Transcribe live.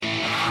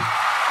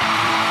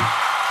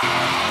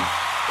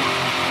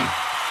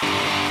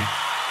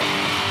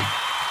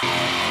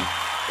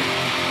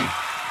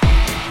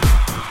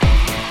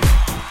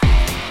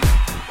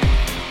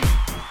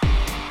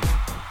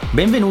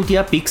Benvenuti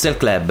a Pixel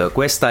Club,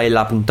 questa è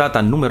la puntata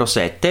numero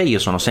 7, io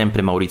sono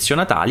sempre Maurizio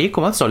Natali e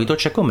come al solito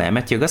c'è con me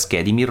Matteo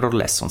Gasché di Mirror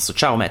Lessons.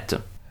 Ciao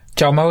Matt.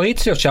 Ciao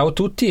Maurizio, ciao a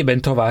tutti e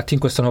bentrovati in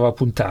questa nuova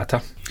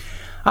puntata.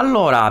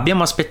 Allora,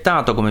 abbiamo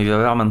aspettato, come vi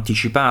avevamo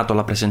anticipato,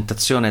 la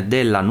presentazione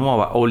della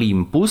nuova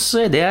Olympus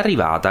ed è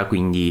arrivata,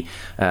 quindi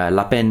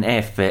la Pen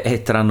F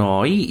è tra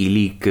noi, i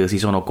leak si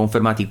sono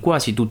confermati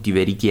quasi tutti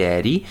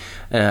veritieri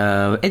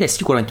ed è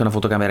sicuramente una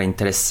fotocamera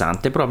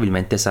interessante,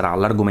 probabilmente sarà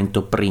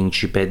l'argomento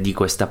principe di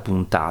questa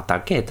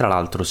puntata, che tra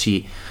l'altro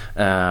si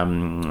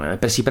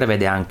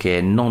prevede anche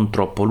non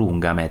troppo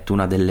lunga,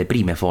 una delle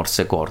prime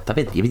forse corta,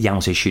 vediamo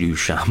se ci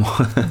riusciamo.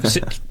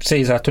 Sì,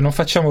 esatto, non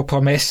facciamo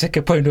promesse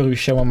che poi non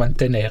riusciamo a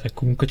mantenere.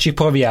 Comunque ci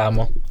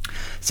proviamo.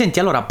 Senti,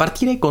 allora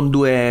partirei con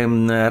due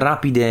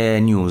rapide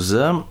news,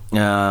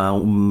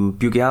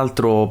 più che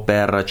altro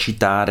per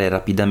citare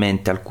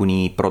rapidamente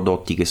alcuni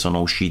prodotti che sono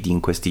usciti in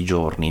questi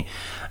giorni,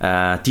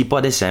 tipo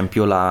ad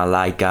esempio la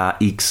Leica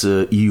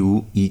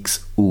XU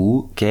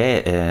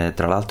che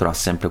tra l'altro ha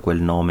sempre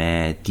quel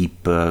nome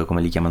tip,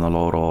 come li chiamano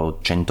loro,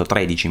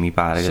 113 mi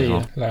pare. Sì,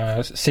 no?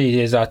 Sì,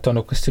 esatto,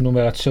 hanno queste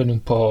numerazioni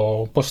un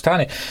po'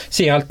 strane.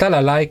 Sì, in realtà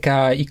la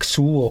Leica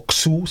XU o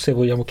XU, se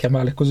vogliamo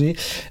chiamarle così,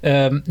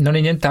 non è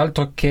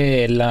nient'altro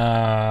che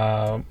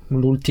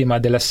l'ultima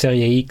della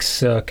serie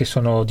X, che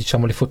sono,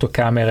 diciamo, le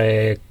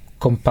fotocamere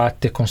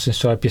compatte con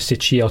sensore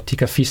APS-C e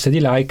ottica fissa di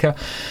Leica,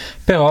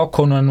 però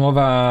con una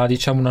nuova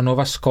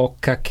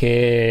scocca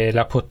che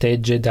la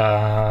protegge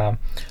da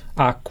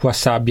acqua,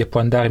 sabbia, può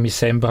andare, mi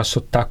sembra,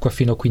 sott'acqua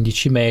fino a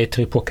 15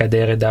 metri, può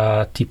cadere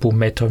da tipo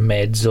 1,5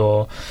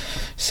 metri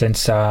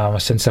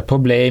senza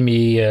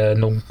problemi,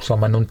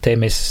 non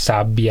teme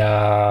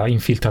sabbia,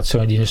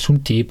 infiltrazione di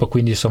nessun tipo,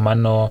 quindi insomma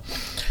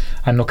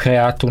hanno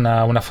creato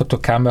una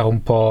fotocamera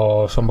un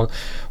po'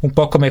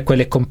 come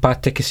quelle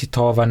compatte che si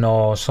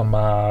trovano,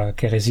 insomma,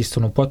 che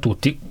resistono un po' a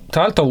tutti.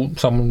 Tra l'altro,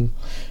 insomma,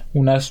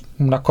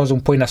 una cosa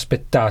un po'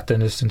 inaspettata,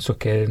 nel senso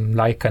che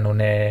Leica non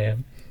è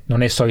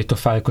solito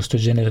fare questo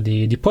genere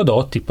di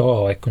prodotti,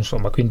 però ecco,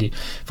 insomma, quindi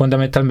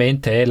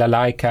fondamentalmente è la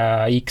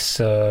Leica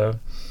X,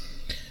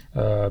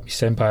 mi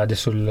sembra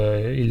adesso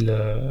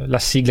la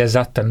sigla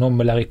esatta non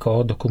me la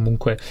ricordo,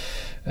 comunque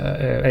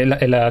è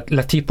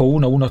la tipo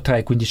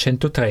 113, quindi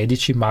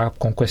 113, ma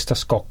con questa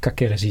scocca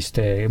che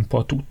resiste un po'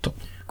 a tutto.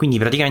 Quindi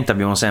praticamente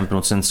abbiamo sempre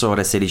un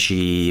sensore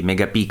 16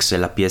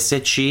 megapixel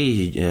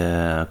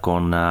APS-C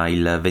con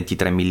il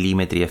 23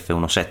 mm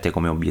f1.7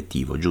 come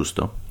obiettivo,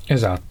 giusto?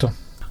 Esatto.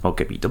 Ho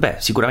capito. Beh,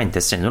 sicuramente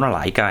essendo una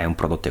Leica è un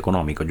prodotto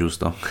economico,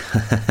 giusto?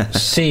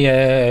 Sì,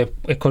 è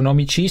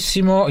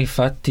economicissimo,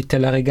 infatti te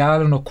la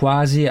regalano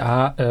quasi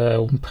a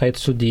un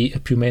prezzo di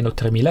più o meno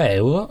 3.000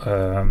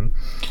 euro.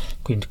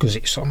 Quindi così,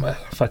 insomma,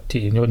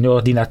 infatti ne ho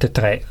ordinate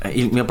 3.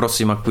 Il mio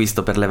prossimo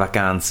acquisto per le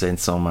vacanze,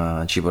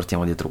 insomma, ci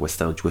portiamo dietro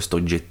questo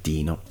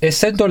oggettino.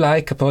 Essendo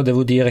Leica, però,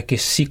 devo dire che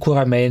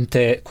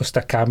sicuramente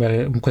questa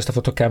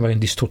fotocamera è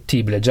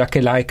indistruttibile, già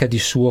che Leica di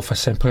suo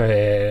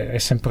è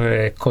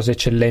sempre cose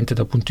eccellenti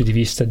dal punto di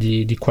vista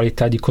di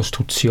qualità di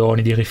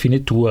costruzioni, di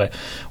rifiniture.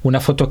 Una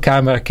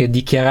fotocamera che è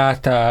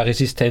dichiarata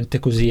resistente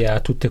così a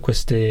tutte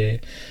questo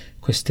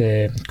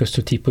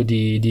tipo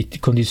di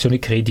condizioni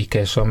critiche,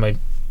 insomma,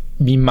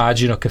 mi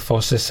immagino che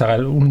forse sarà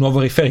un nuovo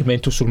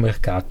riferimento sul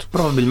mercato.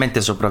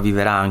 Probabilmente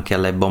sopravviverà anche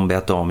alle bombe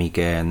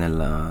atomiche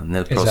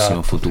nel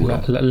prossimo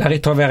futuro. La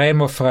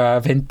ritroveremo fra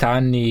 20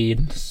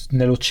 anni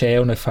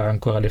nell'oceano e farà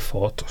ancora le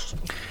foto.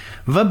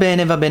 Va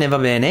bene.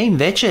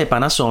 Invece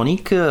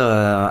Panasonic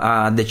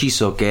ha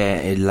deciso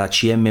che la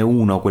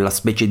CM1, quella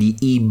specie di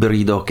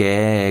ibrido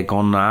che è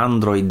con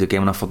Android, che è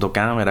una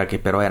fotocamera che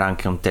però era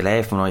anche un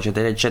telefono,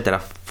 eccetera eccetera,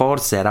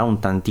 forse era un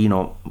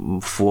tantino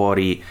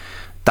fuori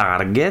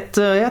target,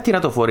 e ha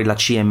tirato fuori la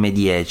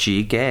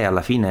CM10, che è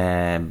alla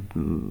fine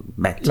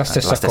la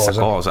stessa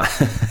cosa.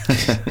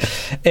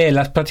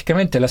 È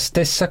praticamente la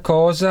stessa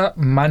cosa,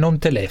 ma non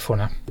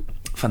telefona.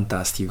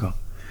 Fantastico,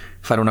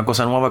 fare una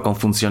cosa nuova con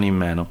funzioni in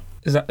meno.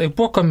 Esatto, è un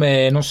po'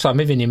 come, non so, a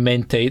me viene in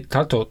mente, tra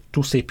l'altro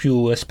tu sei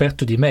più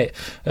esperto di me,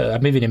 a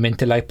me viene in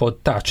mente l'iPod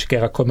Touch, che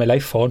era come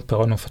l'iPhone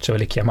però non faceva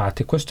le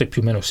chiamate. Questo è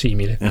più o meno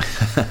simile.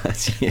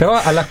 Sì. Però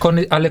alla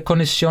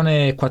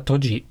connessione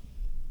 4G,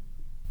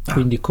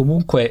 quindi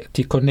comunque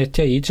ti connetti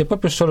a c'è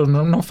proprio solo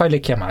non fai le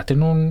chiamate,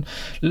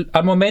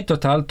 al momento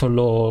tra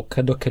l'altro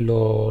credo che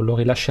lo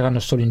rilasceranno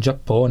solo in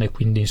Giappone,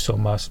 quindi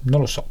insomma non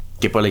lo so.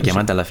 Che poi le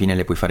chiamate alla fine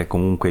le puoi fare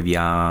comunque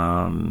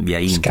via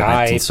internet,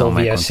 Skype,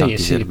 insomma, via, con tanti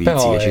servizi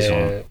però che ci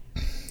sono.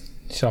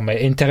 Insomma,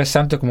 è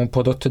interessante come un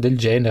prodotto del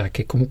genere,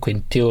 che comunque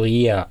in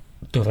teoria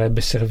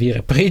dovrebbe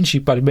servire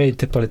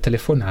principalmente per le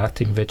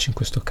telefonate, invece in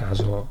questo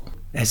caso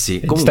sì,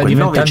 comunque sta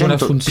diventando una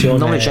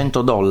funzione.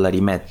 $900,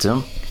 Matt,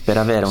 per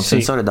avere un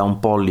sensore da 1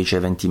 pollice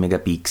 20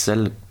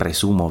 megapixel,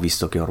 presumo,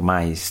 visto che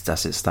ormai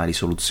sta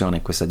risoluzione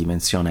e questa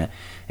dimensione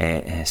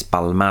è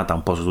spalmata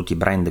un po' su tutti i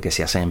brand, che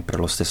sia sempre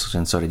lo stesso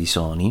sensore di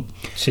Sony.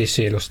 Sì,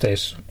 è lo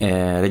stesso.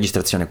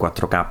 Registrazione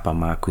 4K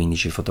ma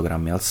 15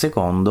 fotogrammi al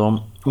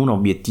secondo, un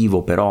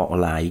obiettivo però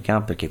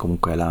Leica, perché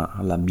comunque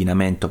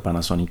l'abbinamento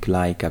Panasonic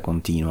Leica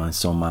continua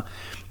insomma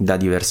da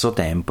diverso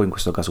tempo, in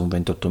questo caso un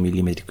 28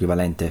 mm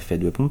equivalente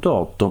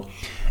f2.8,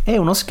 e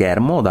uno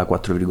schermo da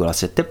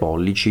 4,7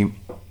 pollici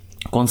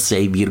con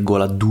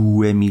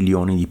 6,2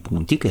 milioni di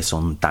punti, che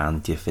sono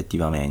tanti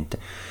effettivamente.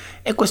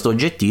 E questo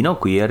oggettino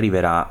qui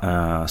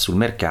arriverà sul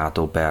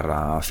mercato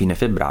per fine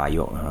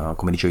febbraio,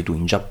 come dicevi tu,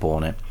 in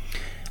Giappone,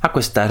 a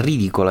questa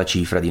ridicola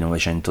cifra di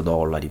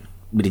 $900.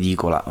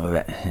 Ridicola,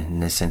 vabbè,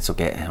 nel senso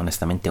che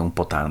onestamente è un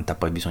po' tanta,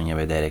 poi bisogna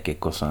vedere che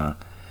cosa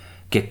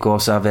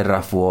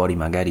verrà fuori,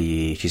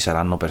 magari ci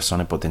saranno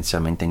persone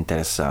potenzialmente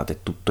interessate,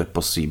 tutto è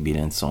possibile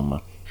insomma.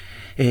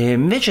 E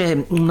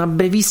invece una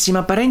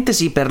brevissima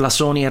parentesi per la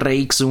Sony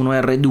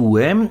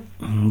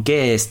RX1R2,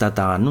 che è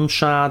stata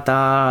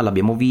annunciata,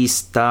 l'abbiamo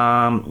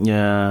vista,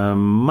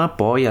 ma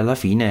poi alla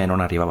fine non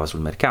arrivava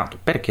sul mercato.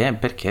 Perché?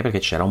 Perché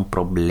c'era un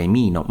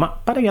problemino, ma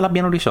pare che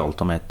l'abbiano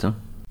risolto, Matt.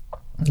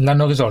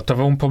 L'hanno risolto,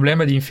 aveva un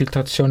problema di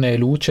infiltrazione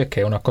luce,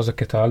 che è una cosa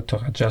che tra l'altro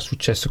era già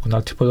successo con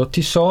altri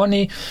prodotti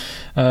Sony.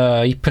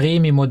 I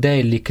primi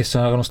modelli che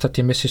erano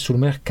stati messi sul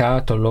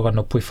mercato, loro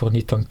hanno poi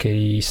fornito anche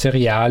i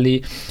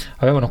seriali,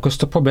 avevano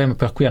questo problema,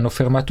 per cui hanno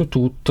fermato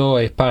tutto,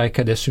 e pare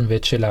che adesso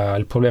invece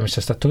il problema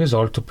sia stato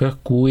risolto, per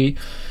cui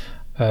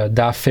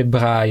da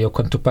febbraio, a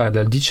quanto pare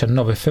dal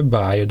 19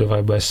 febbraio,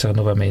 dovrebbe essere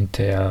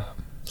nuovamente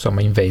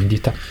in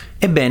vendita.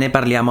 Ebbene,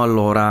 parliamo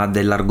allora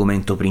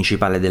dell'argomento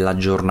principale della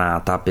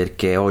giornata,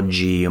 perché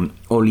oggi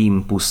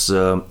Olympus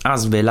ha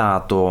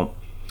svelato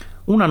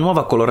una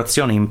nuova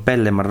colorazione in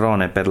pelle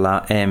marrone per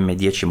la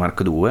M10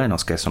 Mark II. No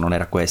scherzo, non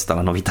era questa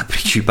la novità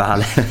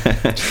principale.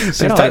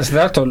 Però tra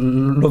l'altro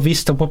l'ho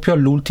vista proprio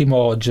all'ultimo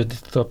oggi, ho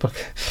detto,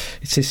 perché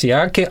sì,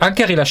 anche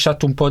ha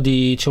rilasciato un po'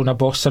 c'è una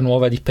borsa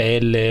nuova di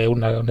pelle,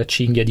 una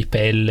cinghia di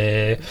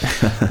pelle.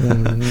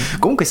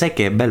 Comunque sai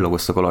che è bello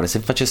questo colore, se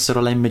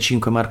facessero la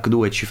M5 Mark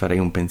II ci farei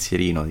un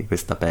pensierino di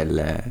questa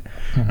pelle.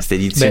 Queste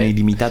edizioni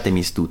limitate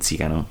mi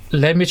stuzzicano.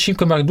 La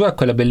M5 Mark II è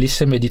quella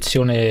bellissima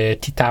edizione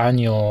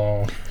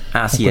titanio.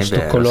 Sì, questo è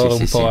vero,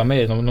 colore sì. A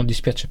me non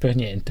dispiace per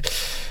niente.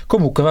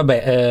 Comunque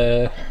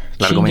vabbè,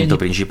 l'argomento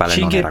principale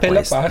non era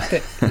questo. A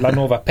parte, la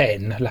nuova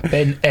pen, la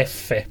Pen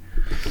F.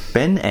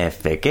 Pen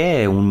F,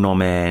 che è un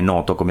nome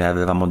noto, come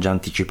avevamo già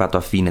anticipato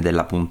a fine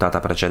della puntata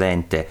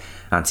precedente,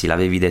 anzi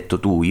l'avevi detto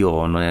tu,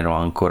 io non ero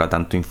ancora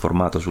tanto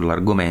informato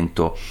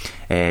sull'argomento.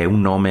 È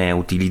un nome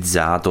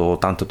utilizzato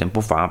tanto tempo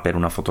fa per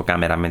una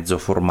fotocamera mezzo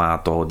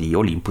formato di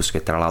Olympus,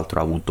 che tra l'altro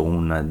ha avuto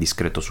un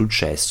discreto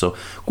successo.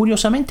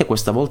 Curiosamente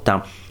questa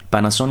volta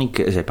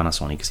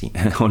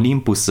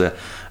Olympus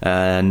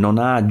non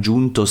ha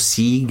aggiunto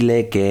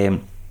sigle che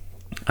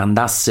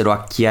andassero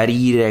a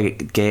chiarire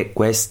che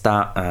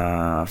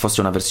questa fosse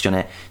una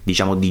versione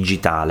diciamo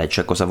digitale.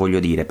 Cioè, cosa voglio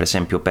dire? Per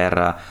esempio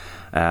per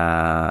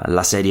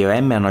la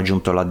serie M hanno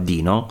aggiunto la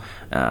D, no?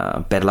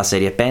 Per la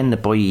serie Pen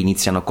poi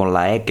iniziano con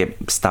la E, che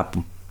sta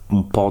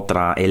un po'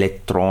 tra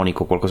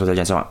elettronico, qualcosa del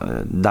genere,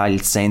 insomma dà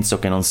il senso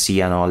che non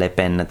siano le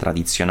pen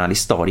tradizionali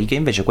storiche.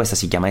 Invece questa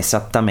si chiama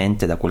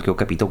esattamente, da quel che ho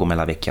capito, come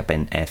la vecchia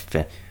Pen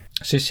F.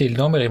 Sì, il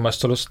nome è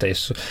rimasto lo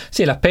stesso.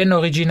 Sì, la Pen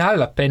originale,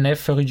 la Pen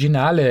F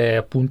originale,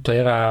 appunto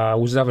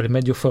usava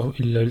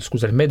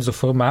il mezzo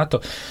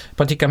formato.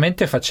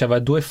 Praticamente faceva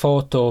 2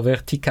 foto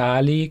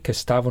verticali che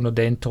stavano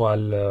dentro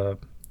al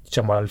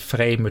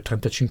frame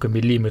 35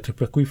 mm,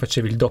 per cui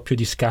facevi il doppio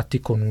di scatti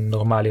con un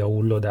normale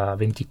rullo da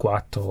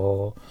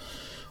 24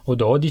 o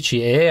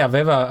 12, e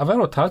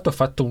avevano tra l'altro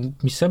fatto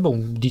mi sembra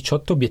un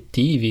 18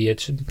 obiettivi,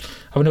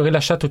 avevano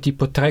rilasciato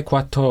tipo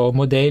 3-4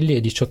 modelli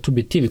e 18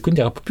 obiettivi, quindi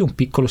era proprio un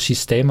piccolo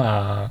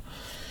sistema.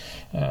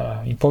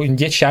 In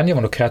 10 anni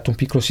avevano creato un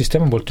piccolo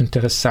sistema molto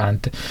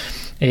interessante,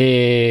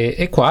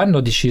 e qua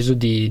hanno deciso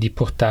di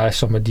portare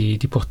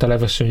la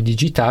versione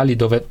digitale,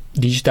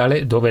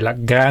 dove la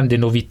grande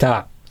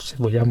novità, se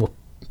vogliamo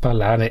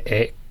parlarne,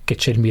 è che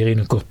c'è il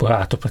mirino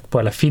incorporato, perché poi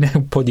alla fine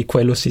un po' di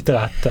quello si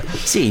tratta.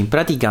 Sì, in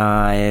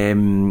pratica è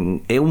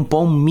un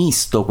po' un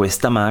misto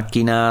questa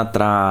macchina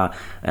tra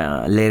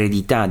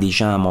l'eredità,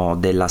 diciamo,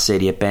 della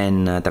serie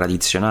Pen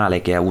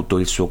tradizionale, che ha avuto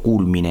il suo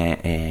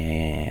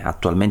culmine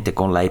attualmente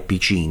con la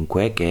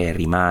EP5, che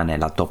rimane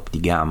la top di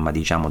gamma,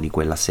 diciamo, di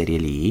quella serie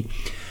lì.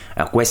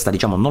 Questa,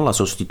 diciamo, non la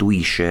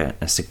sostituisce,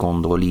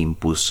 secondo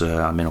Olympus,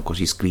 almeno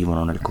così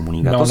scrivono nel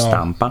comunicato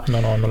stampa. No,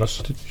 non la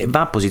sostituisce. E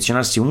va a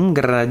posizionarsi un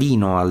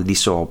gradino al di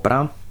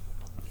sopra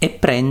e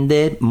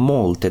prende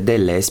molte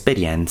delle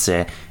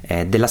esperienze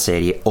della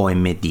serie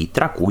OMD,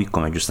 tra cui,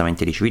 come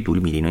giustamente dicevi tu,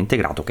 il mirino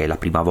integrato, che è la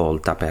prima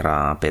volta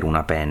per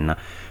una pen.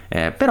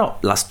 Però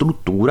la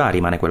struttura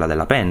rimane quella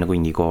della pen,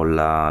 quindi con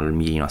il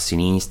mirino a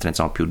sinistra,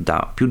 insomma più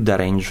da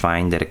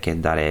rangefinder che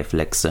da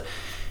reflex.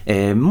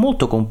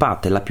 Molto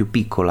compatta, è la più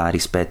piccola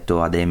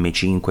rispetto ad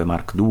M5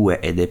 Mark II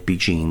ed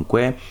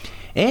EP5,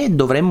 e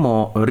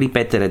dovremmo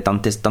ripetere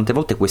tante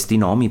volte questi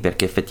nomi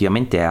perché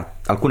effettivamente ha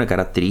alcune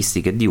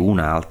caratteristiche di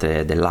una,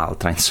 altre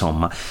dell'altra,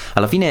 insomma.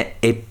 Alla fine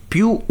è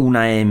più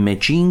una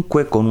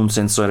M5 con un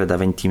sensore da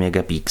 20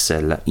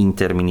 megapixel in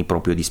termini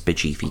proprio di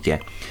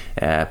specifiche,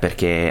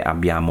 perché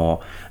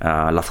abbiamo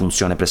la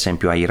funzione per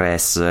esempio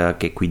iRes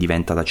che qui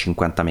diventa da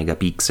 50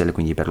 megapixel,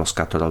 quindi per lo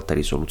scatto ad alta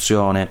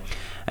risoluzione.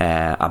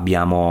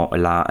 Abbiamo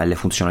le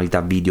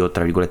funzionalità video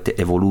tra virgolette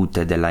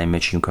evolute della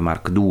M5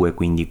 Mark II,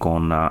 quindi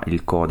con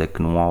il codec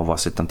nuovo a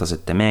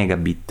 77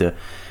 megabit.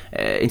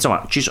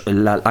 Insomma,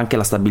 anche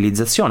la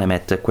stabilizzazione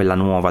mette quella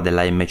nuova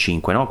della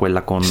M5, no?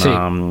 Quella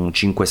con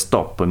 5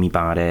 stop, mi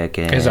pare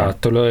che...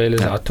 Esatto,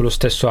 lo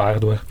stesso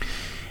hardware.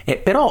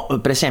 Però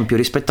per esempio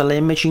rispetto alla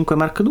M5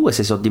 Mark II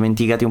si sono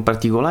dimenticati un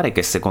particolare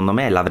che secondo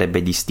me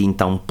l'avrebbe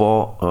distinta un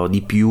po'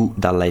 di più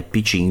dalla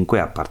EP5,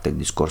 a parte il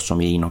discorso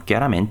mirino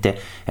chiaramente,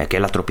 che è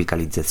la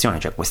tropicalizzazione,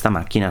 cioè questa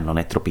macchina non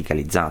è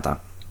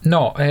tropicalizzata.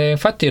 No,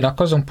 infatti è una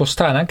cosa un po'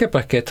 strana, anche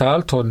perché tra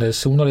l'altro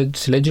se uno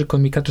si legge il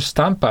comunicato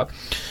stampa,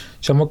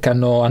 diciamo che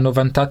hanno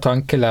vantato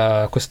anche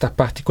questa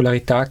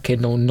particolarità che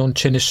non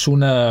c'è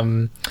nessuna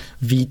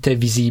vite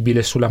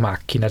visibile sulla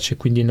macchina, cioè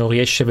quindi non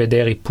riesce a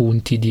vedere i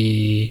punti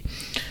di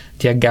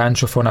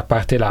aggancio fra una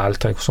parte e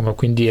l'altra, insomma,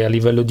 quindi a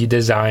livello di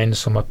design,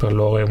 insomma, per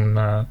loro è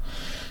una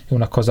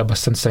cosa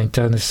abbastanza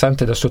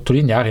interessante da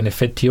sottolineare. In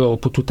effetti io ho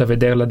potuto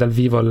vederla dal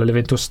vivo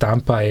all'evento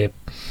stampa e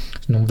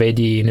non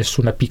vedi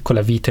nessuna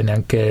piccola vite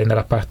neanche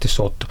nella parte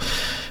sotto,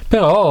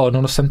 però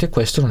nonostante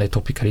questo non è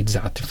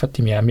tropicalizzata.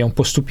 Infatti mi ha un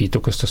po' stupito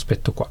questo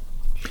aspetto qua.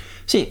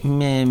 Sì,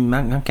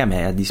 anche a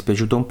me è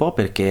dispiaciuto un po'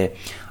 perché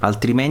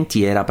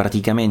altrimenti era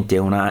praticamente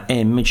una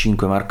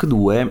M5 Mark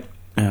II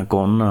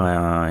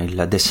con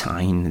il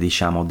design,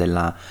 diciamo,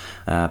 della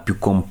più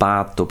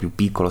compatto, più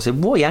piccolo, se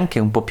vuoi anche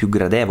un po' più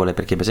gradevole,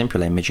 perché per esempio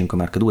la M5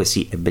 Mark II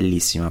sì, è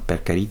bellissima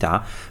per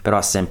carità, però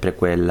ha sempre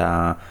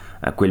quel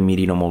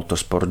mirino molto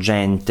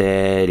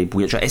sporgente,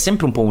 cioè è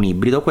sempre un po' un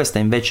ibrido. Questa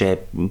invece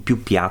è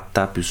più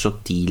piatta, più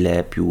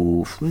sottile,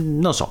 più,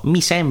 non so,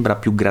 mi sembra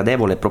più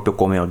gradevole proprio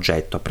come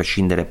oggetto, a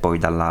prescindere poi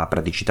dalla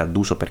praticità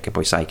d'uso, perché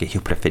poi sai che io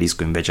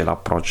preferisco invece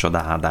l'approccio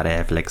da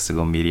reflex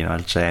con mirino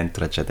al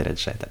centro, eccetera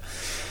eccetera.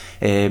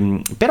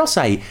 Però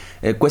sai,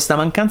 questa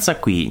mancanza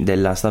qui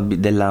della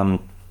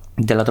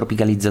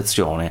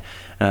tropicalizzazione,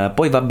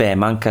 poi vabbè,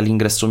 manca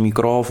l'ingresso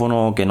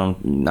microfono, che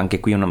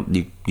anche qui è una,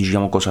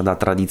 diciamo, cosa da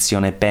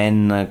tradizione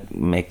pen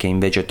e che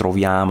invece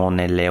troviamo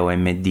nelle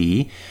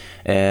OMD.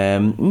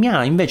 Mi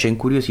ha invece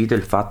incuriosito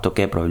il fatto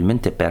che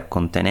probabilmente per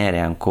contenere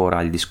ancora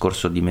il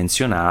discorso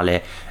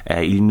dimensionale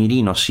il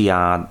mirino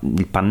sia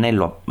il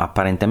pannello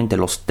apparentemente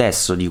lo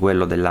stesso di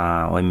quello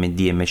della OMD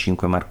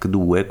M5 Mark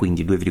II,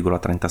 quindi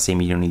 2,36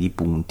 milioni di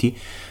punti,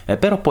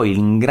 però poi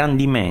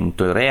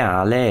l'ingrandimento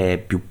reale è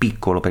più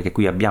piccolo, perché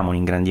qui abbiamo un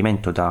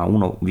ingrandimento da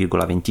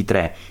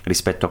 1,23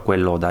 rispetto a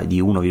quello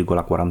di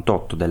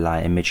 1,48 della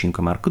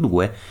M5 Mark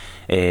II,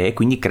 e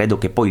quindi credo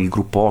che poi il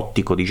gruppo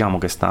ottico, diciamo,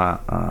 che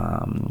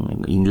sta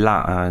in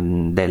là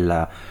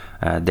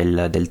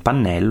del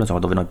pannello, insomma,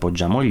 dove noi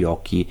poggiamo gli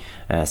occhi,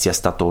 sia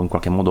stato in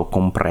qualche modo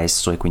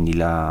compresso, e quindi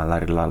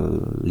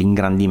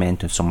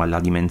l'ingrandimento, insomma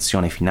la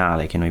dimensione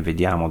finale che noi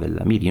vediamo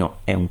del mirino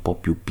è un po'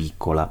 più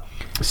piccola.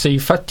 Sì,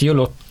 infatti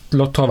io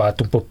l'ho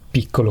trovato un po'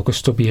 piccolo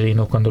questo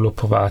mirino quando l'ho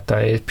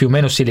provata, e più o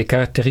meno sì, le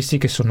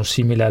caratteristiche sono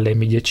simili alle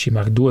M10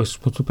 Mark II,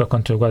 soprattutto per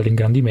quanto riguarda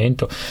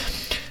l'ingrandimento.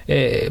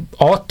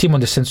 Ottimo,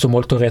 nel senso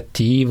molto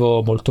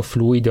reattivo, molto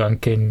fluido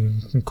anche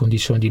in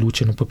condizioni di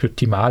luce un po' più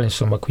ottimale,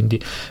 insomma, quindi,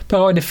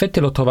 però in effetti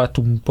l'ho trovato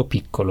un po'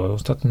 piccolo. È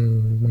stato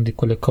una di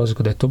quelle cose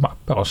che ho detto, ma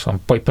però insomma,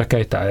 poi per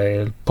carità,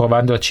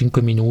 provando a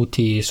 5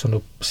 minuti sono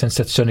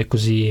sensazioni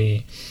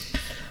così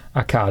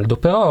a caldo,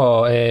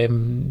 però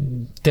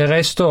del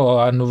resto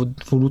hanno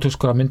voluto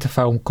sicuramente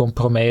fare un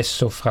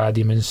compromesso fra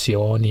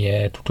dimensioni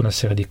e tutta una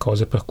serie di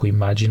cose, per cui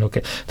immagino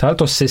che, tra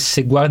l'altro,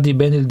 se guardi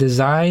bene il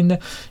design,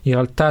 in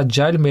realtà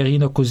già il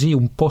mirino così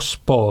un po'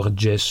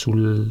 sporge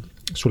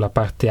sulla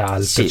parte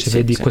alta, sì,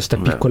 vedi sì, questa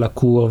piccola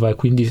curva, e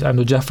quindi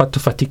hanno già fatto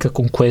fatica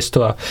con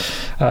questo a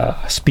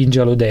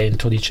spingerlo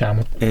dentro,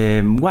 diciamo.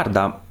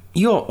 Guarda,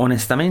 io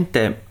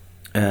onestamente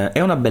è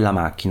una bella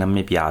macchina, a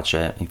me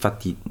piace,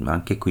 infatti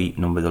anche qui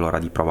non vedo l'ora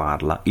di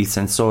provarla. Il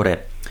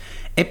sensore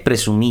è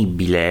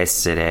presumibile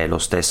essere lo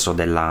stesso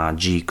della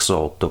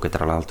GX8, che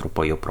tra l'altro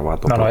poi ho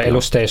provato. No, è lo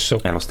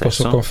stesso,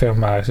 posso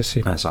confermare,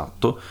 sì.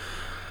 Esatto.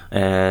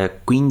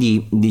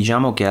 Quindi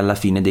diciamo che alla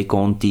fine dei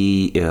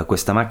conti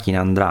questa macchina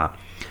andrà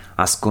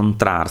a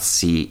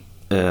scontrarsi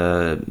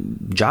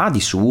già di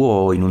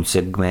suo in un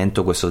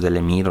segmento, questo delle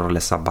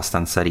mirrorless,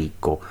 abbastanza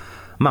ricco,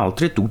 ma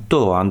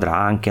oltretutto andrà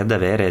anche ad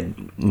avere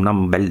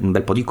un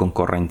bel po' di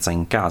concorrenza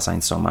in casa,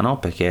 insomma, no?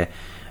 Perché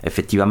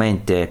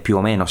effettivamente più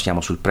o meno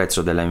siamo sul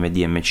prezzo della AMD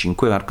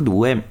M5 Mark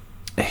II,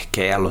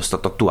 che allo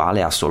stato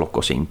attuale ha solo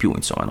cose in più,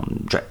 insomma,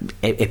 cioè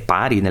è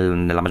pari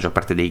nella maggior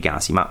parte dei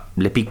casi, ma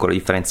le piccole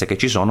differenze che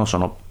ci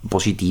sono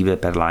positive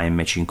per la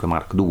M5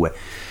 Mark II.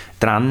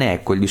 tranne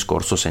ecco il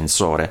discorso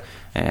sensore.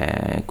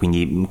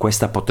 Quindi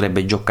questa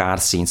potrebbe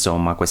giocarsi,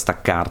 insomma,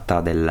 questa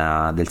carta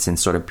del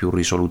sensore più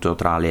risoluto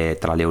tra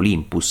le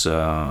Olympus.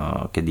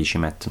 Che dici,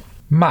 Matt?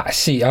 Ma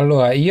sì,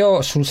 allora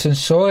io sul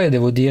sensore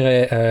devo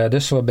dire,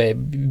 adesso vabbè,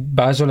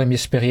 baso la mia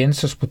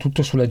esperienza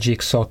soprattutto sulla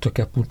GX8,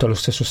 che appunto ha lo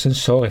stesso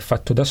sensore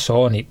fatto da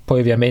Sony,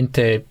 poi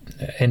ovviamente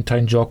entra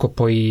in gioco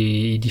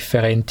poi i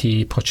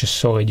differenti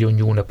processori di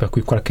ognuno, per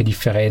cui qualche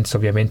differenza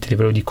ovviamente a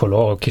livello di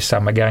colore, chissà,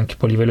 magari anche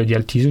poi a livello di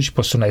altismo ci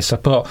possono essere,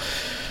 però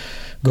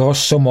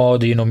grosso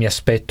modo io non mi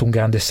aspetto un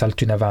grande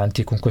salto in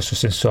avanti con questo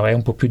sensore, è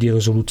un po' più di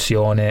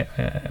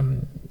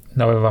risoluzione.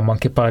 Noi avevamo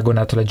anche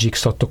paragonato la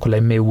GX8 con la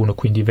M1,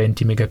 quindi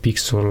 20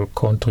 megapixel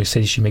contro i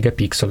 16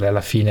 megapixel, e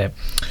alla fine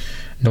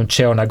non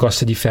c'è una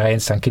grossa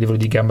differenza anche a livello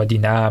di gamma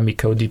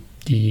dinamica o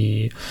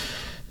di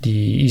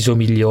ISO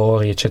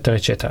migliori, eccetera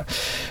eccetera.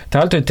 Tra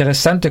l'altro è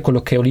interessante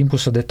quello che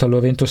Olympus ha detto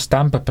all'evento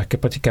stampa, perché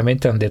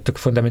praticamente hanno detto che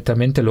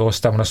fondamentalmente loro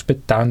stavano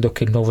aspettando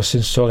che il nuovo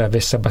sensore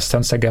avesse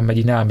abbastanza gamma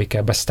dinamica,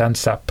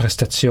 abbastanza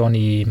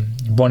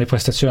buone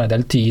prestazioni ad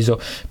alti ISO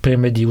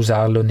prima di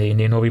usarlo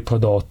nei nuovi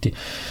prodotti.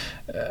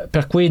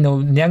 Per cui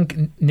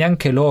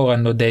neanche loro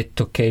hanno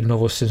detto che il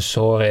nuovo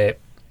sensore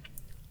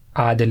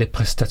ha delle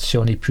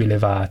prestazioni più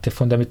elevate,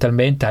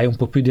 fondamentalmente hai un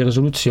po' più di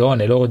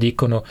risoluzione, loro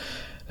dicono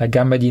la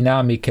gamma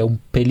dinamica è un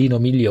pelino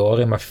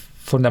migliore, ma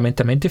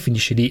fondamentalmente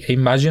finisce lì, e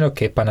immagino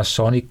che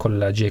Panasonic con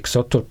la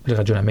GX8 il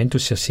ragionamento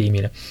sia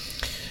simile.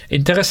 È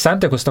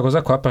interessante questa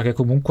cosa qua, perché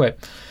comunque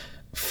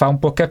fa un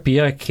po'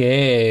 capire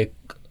che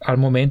al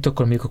momento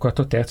col micro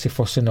 4 terzi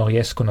forse non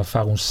riescono a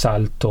fare un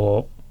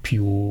salto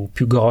più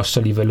grosso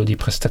a livello di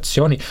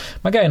prestazioni,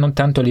 magari non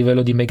tanto a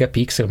livello di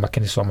megapixel, ma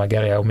che ne so,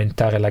 magari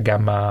aumentare la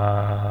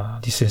gamma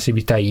di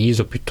sensibilità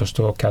ISO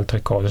piuttosto che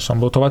altre cose.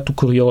 Insomma, ho trovato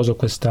curioso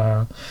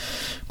questa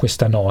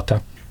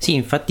nota. Sì,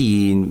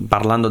 infatti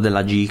parlando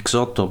della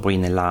GX8, poi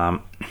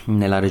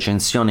nella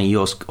recensione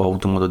io ho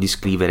avuto modo di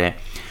scrivere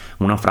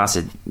una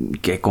frase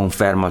che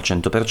confermo al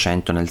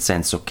 100%, nel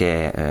senso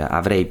che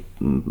avrei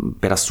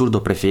per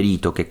assurdo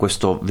preferito che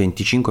questo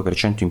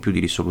 25% in più di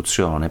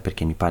risoluzione,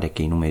 perché mi pare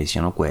che i numeri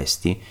siano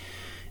questi,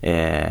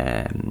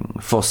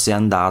 fosse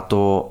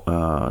andato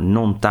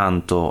non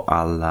tanto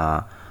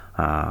alla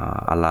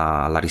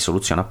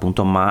risoluzione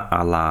appunto, ma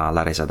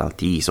alla resa ad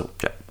alti ISO.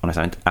 Cioè,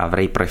 onestamente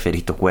avrei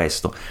preferito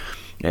questo.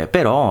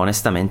 Però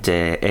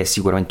onestamente è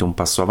sicuramente un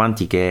passo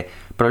avanti che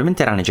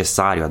probabilmente era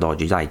necessario ad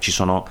oggi. Dai, ci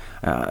sono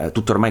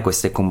tutte ormai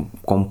queste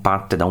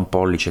compatte da 1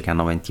 pollice che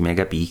hanno 20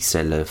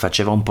 megapixel.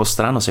 Faceva un po'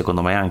 strano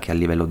secondo me anche a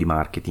livello di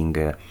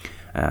marketing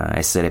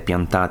essere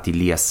piantati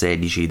lì a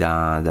 16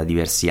 da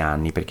diversi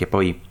anni, perché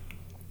poi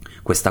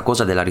questa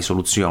cosa della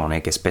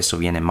risoluzione, che spesso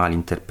viene mal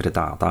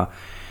interpretata,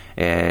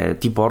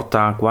 ti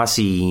porta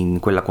quasi in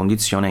quella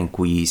condizione in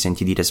cui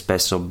senti dire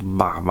spesso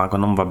ma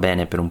non va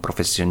bene per un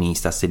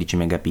professionista a 16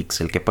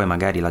 megapixel, che poi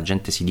magari la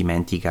gente si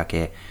dimentica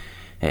che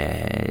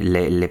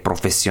le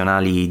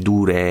professionali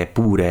dure,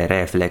 pure,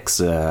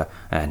 reflex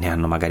ne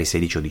hanno magari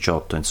 16 o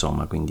 18,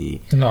 insomma,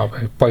 quindi no,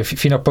 poi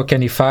fino a pochi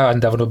anni fa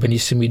andavano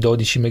benissimo i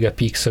 12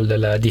 megapixel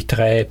della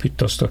D3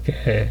 piuttosto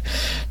che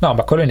no,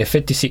 ma quello in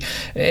effetti sì,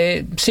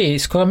 sì,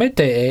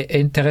 sicuramente è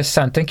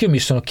interessante. Anch'io mi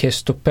sono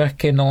chiesto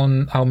perché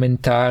non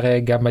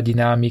aumentare gamma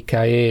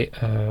dinamica e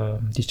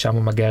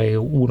diciamo magari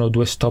 1 o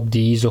 2 stop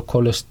di ISO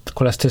con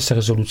la stessa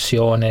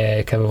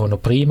risoluzione che avevano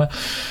prima.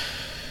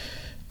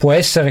 Può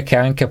essere che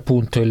anche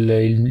appunto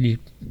il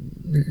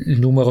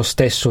numero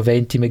stesso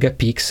 20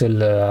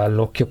 megapixel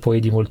all'occhio poi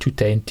di molti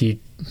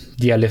utenti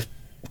dia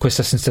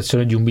questa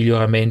sensazione di un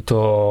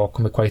miglioramento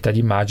come qualità di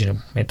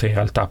immagine, mentre in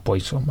realtà poi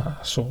insomma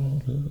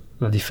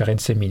la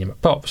differenza è minima.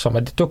 Però insomma,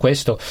 detto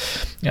questo,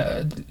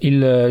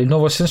 il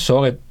nuovo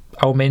sensore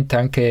aumenta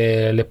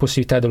anche le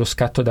possibilità dello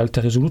scatto ad alta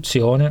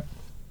risoluzione,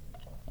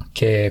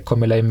 che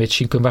come la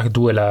M5 Mark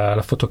II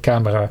la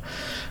fotocamera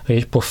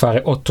può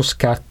fare 8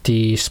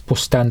 scatti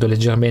spostando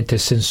leggermente il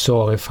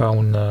sensore fra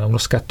uno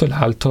scatto e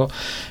l'altro,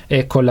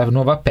 e con la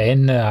nuova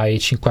pen hai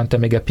 50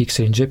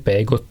 megapixel in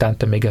JPEG,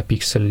 80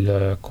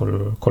 megapixel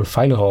col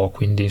file RAW,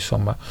 quindi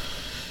insomma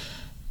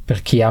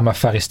per chi ama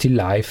fare still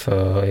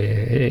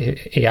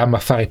life e ama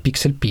fare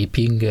pixel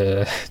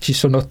peeping, ci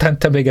sono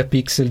 80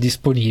 megapixel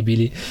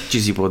disponibili, ci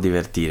si può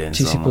divertire,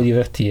 insomma. Ci si può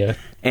divertire.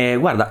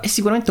 Guarda, è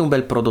sicuramente un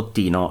bel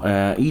prodottino.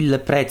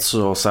 Il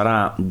prezzo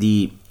sarà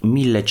di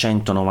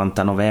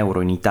 1.199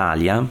 euro in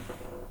Italia.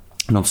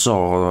 Non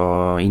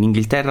so, in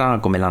Inghilterra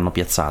come l'hanno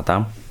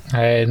piazzata?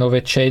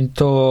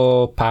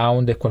 900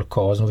 pound e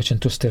qualcosa,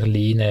 900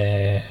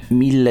 sterline,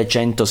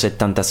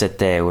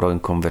 1177 euro in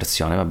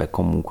conversione, vabbè,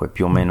 comunque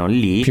più o meno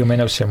lì, più o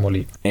meno siamo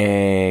lì,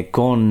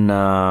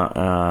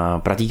 con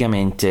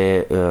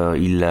praticamente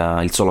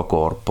il solo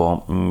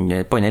corpo.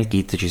 Poi nel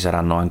kit ci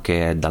saranno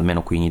anche,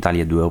 almeno qui in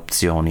Italia, 2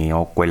 opzioni,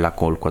 o quella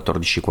col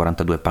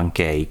 1442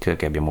 pancake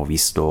che abbiamo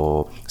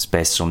visto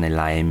spesso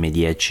nella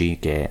M10,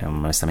 che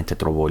onestamente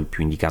trovo il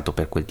più indicato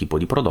per quel tipo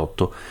di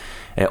prodotto,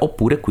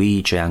 oppure qui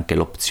c'è anche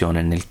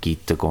l'opzione nel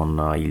kit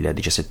con il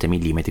 17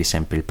 mm,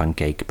 sempre il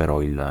pancake, però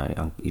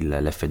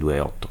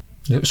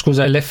l'F2.8.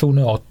 Scusa,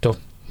 l'F1.8.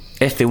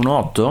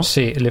 F1.8?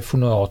 Sì,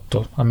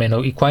 l'F1.8,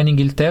 almeno qua in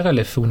Inghilterra è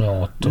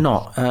l'F1.8.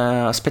 No,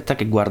 aspetta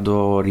che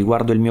riguardo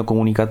il mio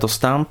comunicato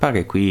stampa,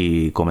 che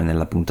qui, come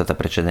nella puntata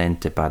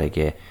precedente, pare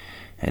che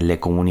le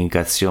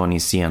comunicazioni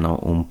siano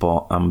un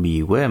po'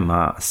 ambigue,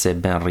 ma se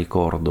ben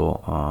ricordo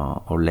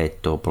ho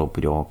letto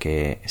proprio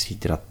che si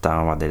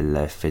trattava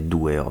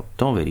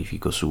dell'F2.8,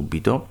 verifico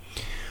subito.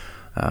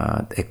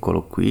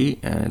 Eccolo qui,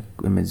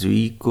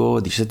 mezzoico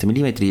 17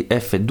 mm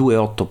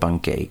F2.8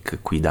 Pancake,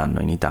 qui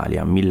danno in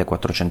Italia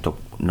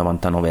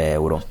 1499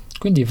 euro.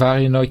 Quindi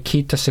variano i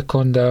kit a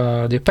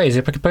seconda dei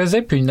paesi, perché per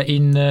esempio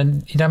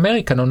in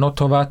America non ho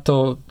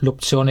trovato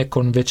l'opzione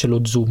con invece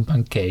lo zoom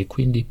pancake,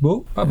 quindi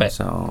vabbè.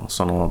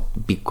 Sono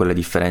piccole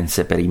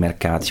differenze per i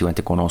mercati,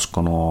 sicuramente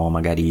conoscono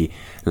magari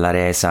la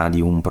resa di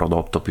un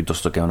prodotto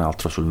piuttosto che un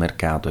altro sul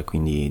mercato e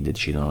quindi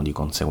decidono di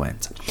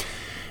conseguenza.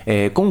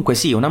 Comunque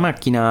sì, una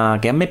macchina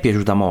che a me è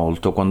piaciuta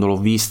molto quando l'ho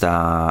vista,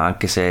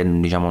 anche se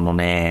diciamo non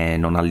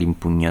ha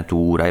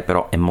l'impugnatura,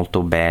 però è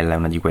molto bella, è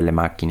una di quelle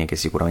macchine che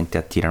sicuramente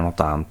attirano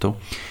tanto,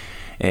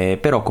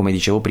 però come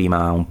dicevo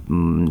prima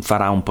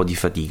farà un po' di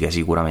fatica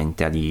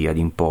sicuramente ad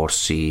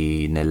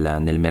imporsi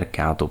nel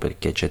mercato,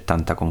 perché c'è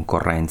tanta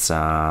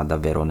concorrenza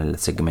davvero nel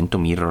segmento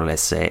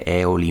mirrorless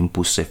e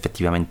Olympus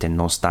effettivamente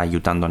non sta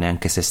aiutando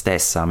neanche se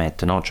stessa,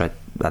 Matt, no? Cioè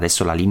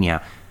adesso la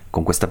linea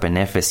con questa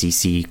Pen F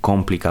si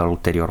complica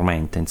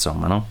ulteriormente,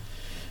 insomma, no?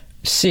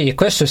 Sì,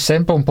 questo è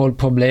sempre un po' il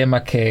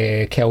problema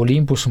che ha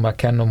Olympus, ma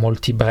che hanno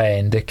molti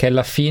brand, che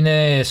alla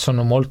fine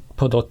sono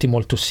prodotti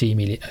molto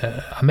simili.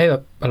 A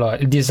me, allora,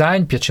 il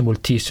design piace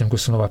moltissimo in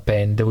questa nuova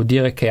Pen, devo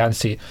dire che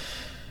anzi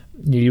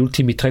negli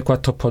ultimi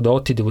 3-4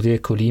 prodotti devo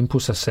dire che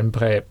Olympus ha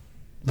sempre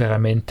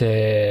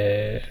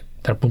veramente,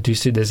 dal punto di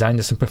vista di design,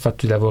 ha sempre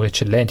fatto dei lavori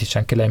eccellenti. C'è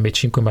anche la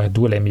M5 Mark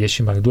II e la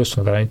M10 Mark II,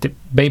 sono veramente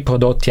bei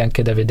prodotti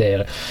anche da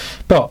vedere.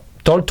 Però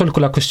tolto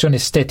la questione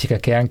estetica,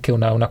 che è anche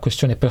una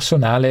questione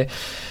personale,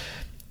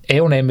 è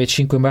una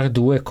M5 Mark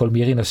II col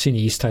mirino a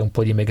sinistra e un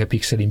po' di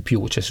megapixel in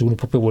più, cioè se uno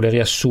proprio vuole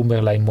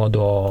riassumerla in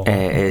modo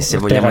se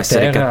vogliamo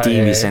essere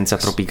cattivi, senza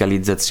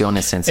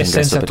tropicalizzazione, senza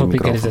ingresso per il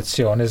microfono. Senza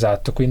tropicalizzazione,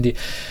 esatto, quindi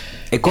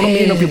e con un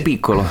mirino più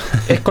piccolo.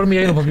 E col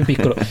mirino un po' più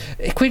piccolo.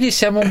 E quindi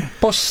siamo un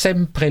po'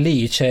 sempre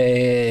lì,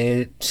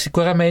 cioè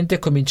sicuramente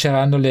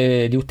cominceranno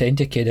gli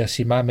utenti a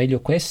chiedersi: ma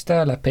meglio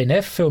questa, la Pen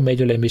F, o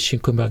meglio la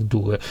M5 Mark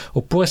II?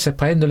 Oppure se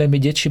prendo la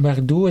M10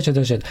 Mark II,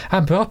 eccetera,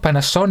 eccetera. Però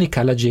Panasonic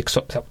ha la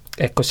GX.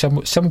 Ecco,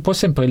 siamo un po'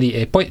 sempre lì.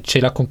 E poi c'è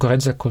la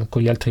concorrenza con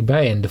gli altri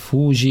brand,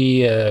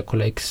 Fuji, con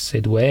la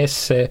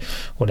X2S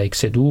o la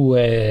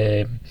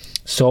X2,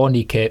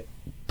 Sony, che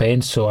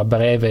penso a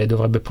breve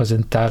dovrebbe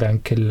presentare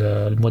anche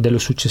il modello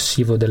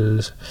successivo del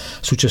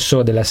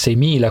successore della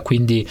 6000,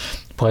 quindi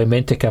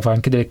probabilmente che avrà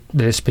anche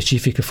delle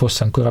specifiche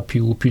forse ancora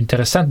più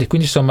interessanti.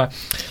 Quindi insomma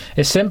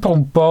è sempre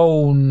un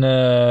po'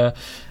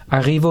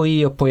 arrivo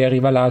io, poi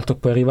arriva l'altro,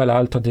 poi arriva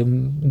l'altro, ed è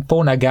un po'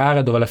 una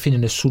gara dove alla fine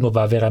nessuno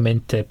va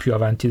veramente più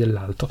avanti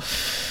dell'altro.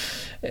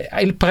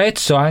 Il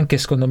prezzo anche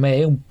secondo me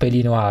è un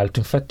pelino alto,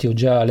 infatti ho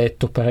già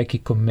letto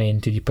parecchi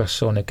commenti di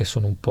persone che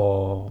sono un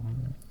po',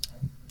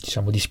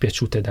 diciamo,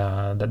 dispiaciute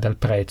dal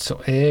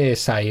prezzo, e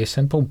sai, è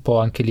sempre un po'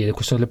 anche lì,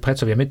 questo del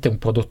prezzo ovviamente è un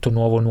prodotto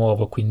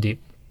nuovo, quindi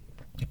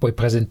poi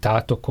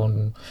presentato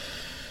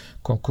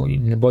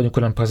nel modo in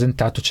cui l'hanno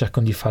presentato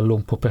cercano di farlo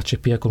un po'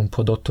 percepire con un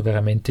prodotto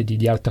veramente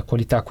di alta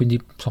qualità,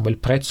 quindi insomma il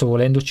prezzo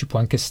volendo ci può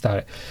anche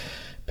stare.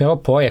 Però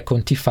poi a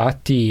conti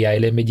fatti hai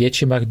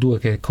l'M10 Mark II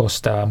che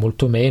costa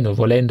molto meno,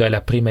 volendo hai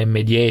la prima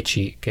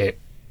M10 che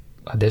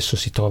adesso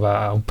si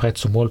trova a un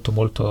prezzo molto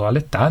molto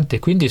allettante,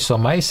 quindi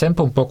insomma hai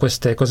sempre un po'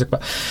 queste cose qua.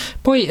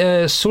 Poi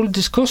sul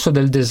discorso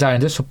del design,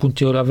 adesso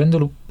appunto io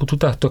avendolo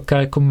potuta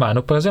toccare con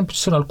mano, per esempio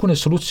ci sono alcune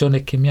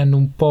soluzioni che mi hanno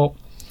un po'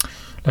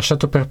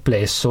 lasciato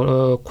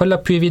perplesso. Quella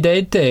più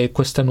evidente è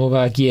questa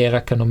nuova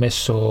ghiera che hanno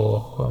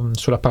messo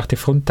sulla parte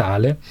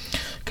frontale,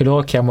 che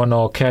loro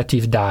chiamano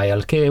Creative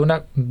Dial, che è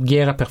una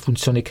ghiera per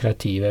funzioni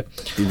creative.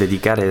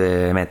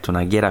 Dedicare, metto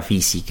una ghiera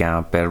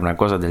fisica per una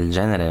cosa del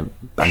genere,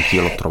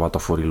 anch'io l'ho trovato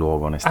fuori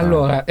luogo, onestamente.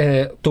 Allora,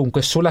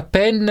 dunque, sulla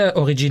Pen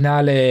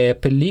originale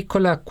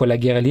pellicola, quella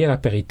ghiera lì era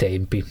per i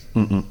tempi.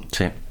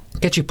 Sì.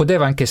 Che ci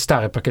poteva anche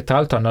stare, perché tra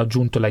l'altro hanno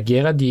aggiunto la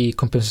ghiera di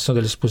compensazione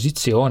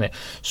dell'esposizione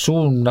su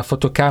una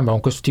fotocamera con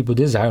questo tipo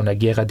di design. Una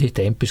ghiera dei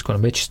tempi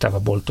secondo me ci stava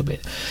molto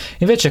bene.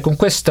 Invece con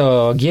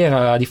questa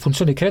ghiera di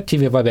funzioni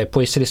creative, vabbè,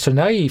 puoi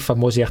selezionare i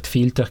famosi art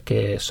filter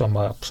che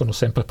insomma sono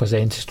sempre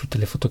presenti su tutte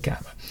le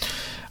fotocamere.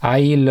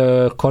 Hai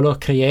il color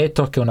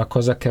creator, che è una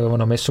cosa che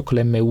avevano messo con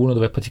l'M1,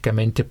 dove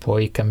praticamente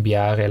puoi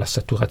cambiare la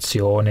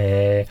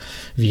saturazione,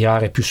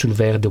 virare più sul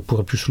verde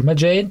oppure più sul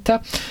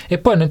magenta. E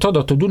poi hanno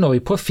introdotto due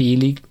nuovi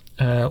profili,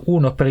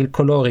 uno per il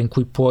colore in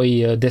cui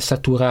puoi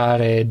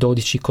desaturare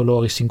 12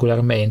 colori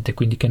singolarmente,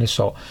 quindi che ne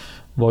so,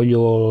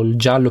 voglio il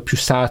giallo più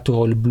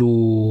saturo, il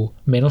blu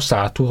meno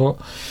saturo,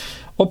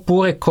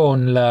 oppure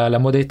con la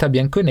modalità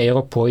bianco e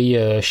nero puoi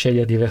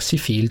scegliere diversi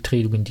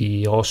filtri,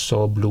 quindi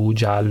rosso, blu,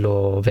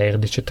 giallo,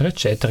 verde, eccetera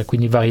eccetera,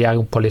 quindi variare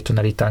un po' le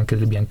tonalità anche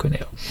del bianco e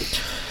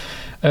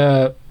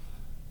nero.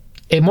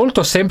 È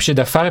molto semplice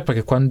da fare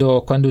perché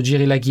quando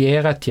giri la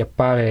ghiera ti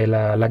appare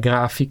la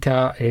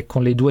grafica e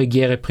con le due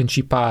ghiere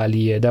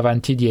principali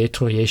davanti e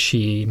dietro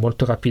riesci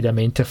molto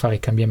rapidamente a fare i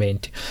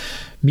cambiamenti.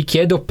 Mi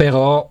chiedo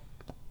però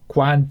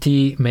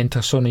quanti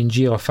mentre sono in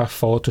giro a far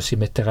foto si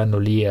metteranno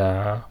lì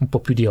a un po'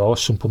 più di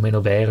rosso, un po'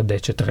 meno verde,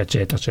 eccetera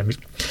eccetera.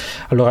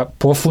 Allora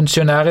può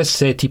funzionare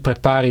se ti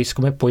prepari,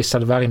 siccome puoi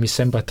salvare mi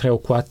sembra 3 o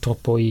 4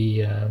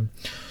 poi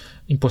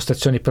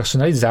impostazioni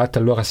personalizzate,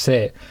 allora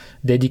se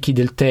dedichi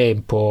del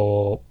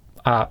tempo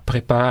a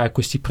preparare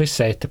questi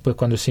preset, poi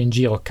quando sei in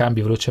giro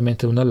cambi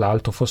velocemente da uno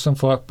all'altro, forse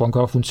può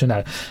ancora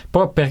funzionare.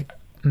 Però per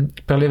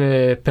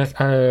le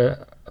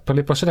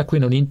persone a cui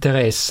non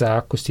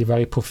interessa questi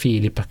vari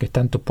profili, perché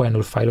tanto poi hanno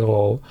il file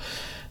RAW,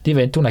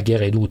 diventa una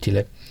ghiera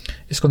inutile.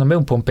 E secondo me è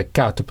un po' un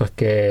peccato,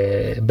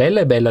 perché è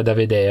bella da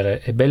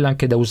vedere, è bella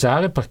anche da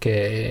usare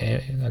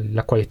perché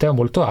la qualità è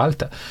molto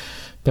alta,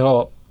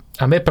 però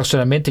a me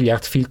personalmente gli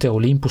art filter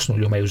Olympus non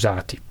li ho mai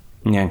usati.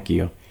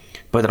 Neanch'io.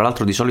 Poi tra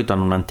l'altro di solito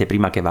hanno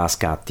un'anteprima che va a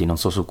scatti, non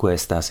so su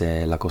questa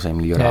se la cosa è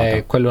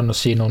migliorata. Quello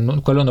non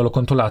l'ho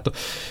controllato.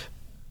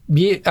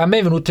 A me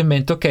è venuto in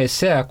mente che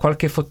se a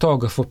qualche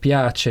fotografo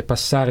piace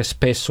passare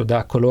spesso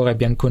da colore a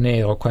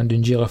bianco-nero quando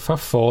in giro a far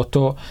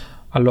foto,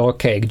 allora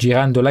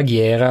girando la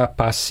ghiera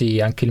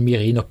passi anche il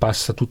mirino,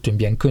 passa tutto in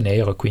bianco e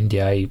nero e quindi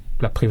hai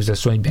la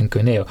previsualizzazione in bianco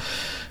e nero.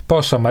 Poi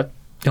insomma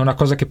è una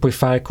cosa che puoi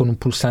fare con un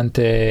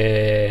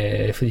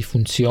pulsante di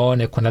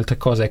funzione, con altre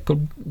cose, ecco,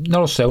 non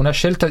lo so, è una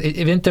scelta.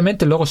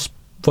 Evidentemente loro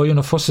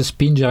vogliono forse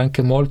spingere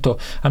anche molto,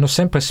 hanno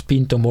sempre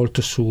spinto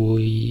molto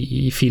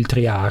sui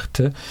filtri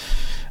art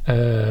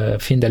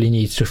fin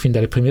dall'inizio, fin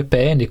dalle prime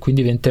penne,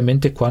 quindi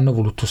evidentemente qua hanno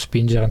voluto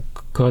spingere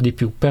ancora di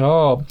più.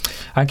 Però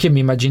anche io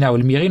mi immaginavo,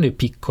 il mirino è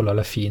piccolo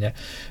alla fine,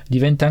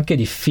 diventa anche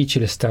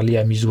difficile star lì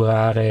a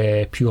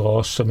misurare più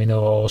rosso, meno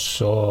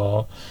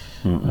rosso.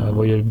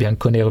 Voglio il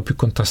bianco nero più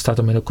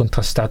contrastato, meno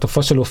contrastato,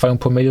 forse lo fai un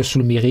po' meglio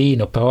sul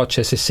mirino, però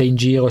se sei in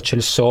giro c'è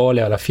il sole,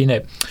 alla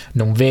fine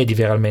non vedi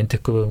veramente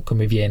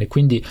come viene,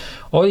 quindi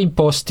o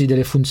imposti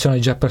delle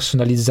funzioni già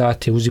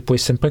personalizzate e usi poi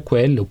sempre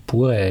quelle,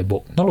 oppure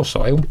non lo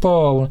so, è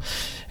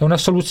una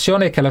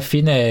soluzione che alla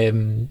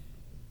fine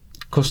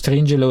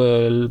costringe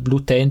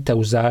l'utente a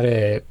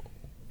usare,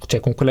 cioè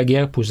con quella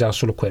ghiera puoi usare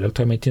solo quella,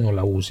 altrimenti non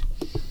la usi.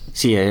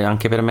 Sì,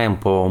 anche per me è un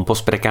po'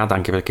 sprecata,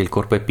 anche perché il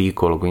corpo è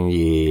piccolo,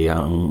 quindi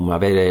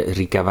avere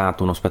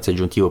ricavato uno spazio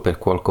aggiuntivo per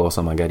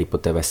qualcosa magari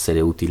poteva essere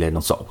utile,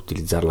 non so,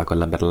 utilizzarla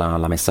quella per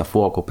la messa a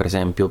fuoco, per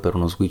esempio, per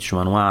uno switch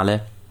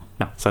manuale.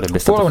 No, sarebbe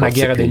stato una forse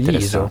ghiera più degli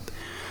interessante.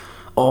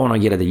 O una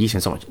ghiera degli ISO,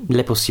 insomma,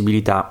 le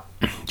possibilità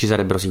ci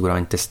sarebbero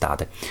sicuramente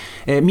state.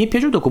 Mi è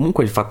piaciuto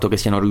comunque il fatto che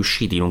siano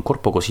riusciti in un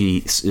corpo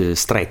così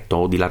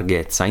stretto di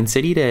larghezza a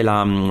inserire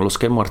lo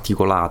schermo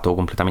articolato,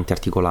 completamente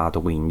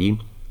articolato,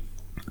 quindi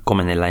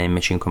come nella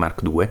M5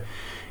 Mark II,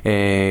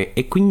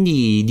 e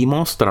quindi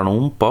dimostrano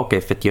un po' che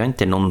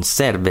effettivamente non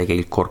serve che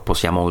il corpo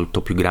sia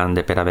molto più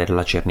grande per avere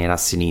la cerniera a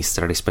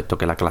sinistra rispetto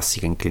che la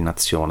classica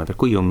inclinazione, per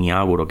cui io mi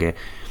auguro che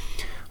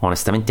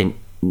onestamente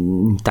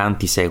in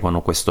tanti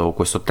seguano questo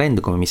trend,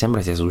 come mi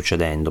sembra stia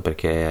succedendo,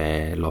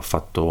 perché l'ho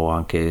fatto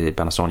anche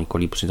Panasonic,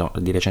 Olympus,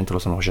 di recente lo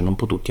stanno facendo un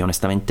po' tutti.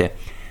 Onestamente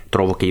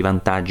trovo che i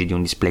vantaggi di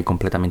un display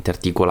completamente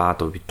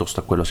articolato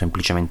piuttosto a quello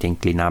semplicemente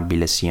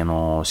inclinabile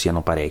siano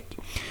parecchi.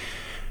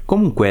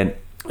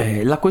 Comunque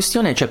la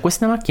questione, cioè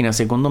questa macchina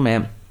secondo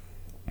me,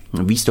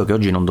 visto che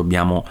oggi non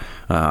dobbiamo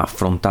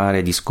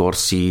affrontare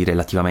discorsi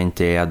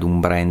relativamente ad un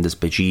brand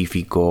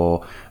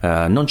specifico,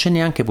 non c'è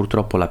neanche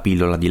purtroppo la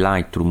pillola di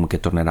Lightroom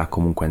che tornerà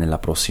comunque nella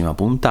prossima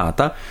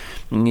puntata,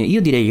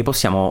 io direi che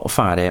possiamo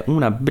fare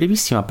una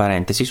brevissima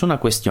parentesi su una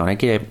questione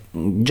che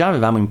già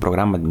avevamo in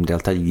programma in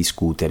realtà di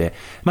discutere,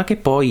 ma che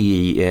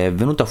poi è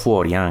venuta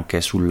fuori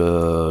anche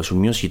sul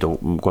mio sito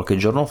qualche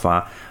giorno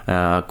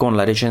fa con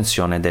la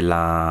recensione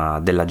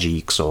della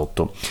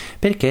GX8,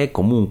 perché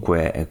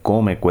comunque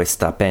come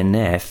questa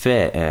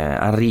PNF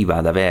arriva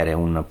ad avere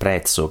un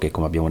prezzo che,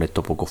 come abbiamo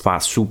detto poco fa,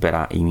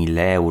 supera i 1.000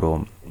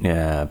 euro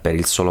per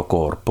il solo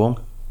corpo.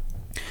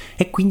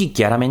 E quindi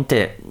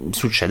chiaramente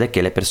succede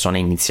che le persone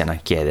iniziano a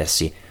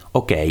chiedersi: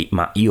 ok,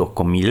 ma io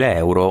con 1.000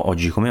 euro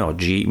oggi come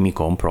oggi mi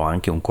compro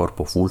anche un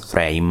corpo full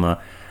frame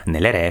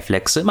nelle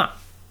reflex, ma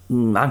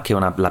anche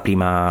la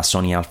prima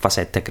Sony Alpha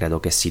 7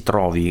 credo che si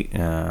trovi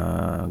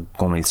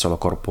con il solo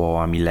corpo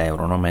a 1.000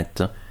 euro, no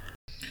Matt?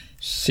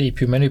 Sì,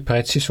 più o meno i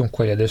prezzi sono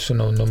quelli, adesso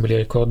non me li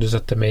ricordo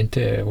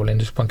esattamente,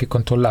 volendo si può anche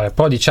controllare,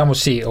 però diciamo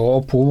sì,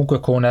 o comunque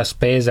con una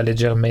spesa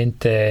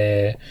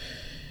leggermente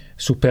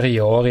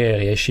superiore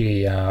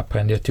riesci a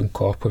prenderti un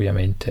corpo,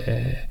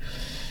 ovviamente.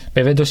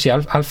 Beh, vedo sì,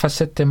 Alpha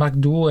 7 Mark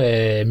II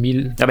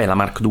e vabbè, la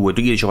Mark II, io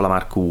dicevo la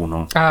Mark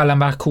 1. Ah, la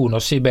Mark 1,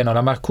 sì, beh no,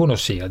 la Mark 1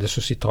 sì, adesso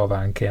si trova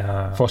anche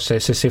forse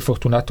se sei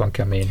fortunato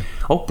anche a meno.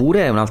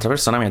 Oppure un'altra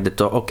persona mi ha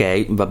detto: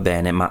 ok, va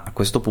bene, ma a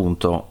questo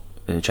punto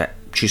cioè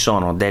ci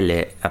sono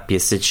delle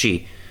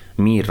APS-C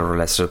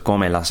mirrorless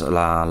come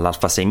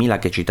l'Alpha 6000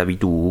 che citavi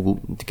tu,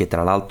 che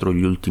tra l'altro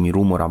gli ultimi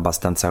rumor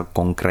abbastanza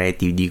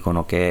concreti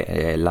dicono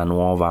che la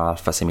nuova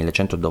Alpha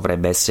 6100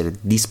 dovrebbe essere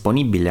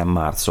disponibile a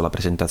marzo, la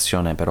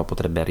presentazione però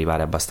potrebbe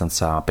arrivare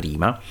abbastanza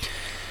prima.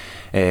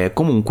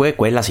 Comunque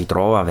quella si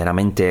trova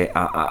veramente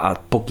a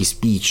pochi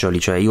spiccioli,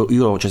 cioè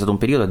io c'è stato un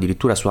periodo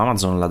addirittura su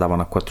Amazon la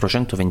davano a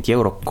 420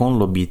 euro con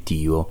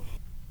l'obiettivo.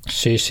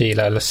 Sì,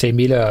 la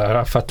 6000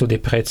 ha fatto dei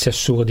prezzi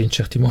assurdi in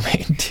certi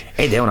momenti.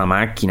 Ed è una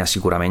macchina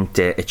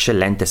sicuramente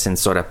eccellente,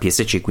 sensore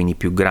APS-C, quindi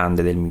più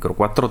grande del micro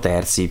 4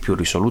 terzi, più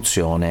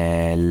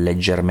risoluzione,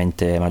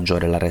 leggermente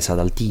maggiore la resa ad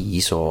alti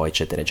ISO,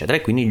 eccetera, eccetera.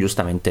 E quindi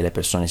giustamente le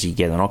persone si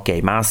chiedono, ok,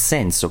 ma ha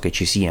senso che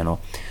ci siano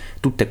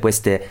tutte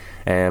queste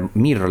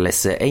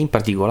mirrorless e in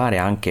particolare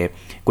anche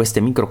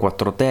queste micro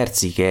 4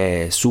 terzi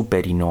che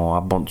superano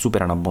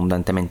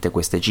abbondantemente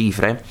queste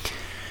cifre?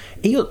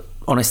 E io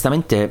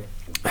onestamente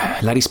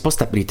la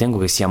risposta ritengo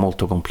che sia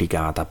molto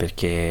complicata,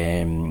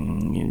 perché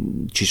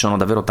ci sono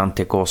davvero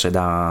tante cose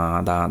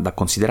da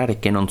considerare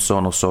che non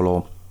sono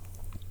solo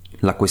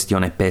la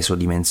questione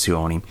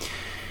peso-dimensioni.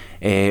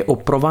 Ho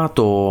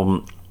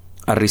provato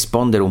a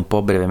rispondere un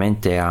po'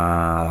 brevemente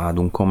ad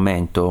un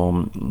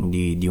commento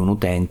di un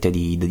utente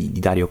di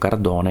Dario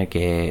Cardone,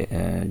 che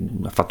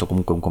ha fatto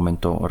comunque un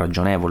commento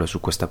ragionevole su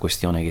questa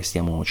questione che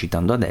stiamo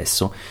citando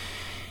adesso.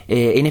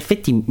 E in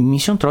effetti mi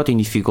sono trovato in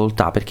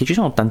difficoltà, perché ci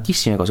sono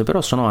tantissime cose,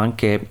 però sono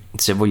anche,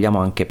 se vogliamo,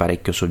 anche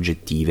parecchio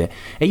soggettive.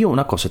 E io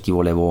una cosa ti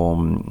volevo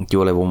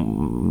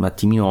un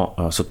attimino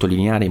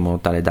sottolineare, in modo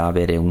tale da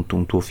avere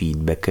un tuo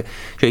feedback.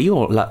 Cioè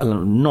io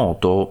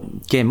noto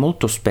che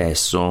molto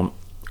spesso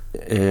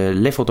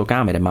le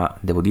fotocamere, ma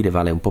devo dire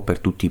vale un po' per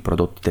tutti i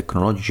prodotti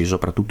tecnologici,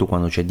 soprattutto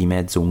quando c'è di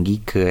mezzo un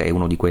geek e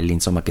uno di quelli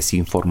insomma che si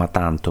informa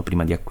tanto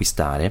prima di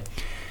acquistare,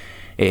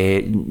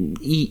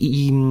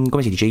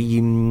 come si dice,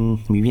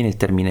 mi viene il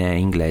termine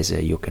inglese,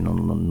 io che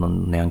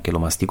non neanche lo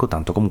mastico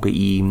tanto, comunque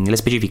le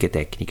specifiche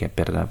tecniche,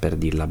 per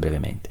dirla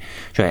brevemente.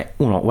 Cioè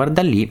uno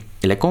guarda lì,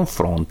 le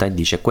confronta e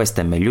dice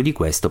questo è meglio di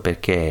questo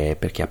perché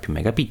ha più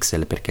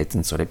megapixel, perché il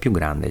sensore è più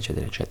grande,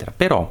 eccetera eccetera.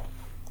 Però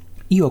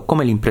io ho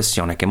come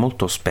l'impressione che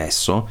molto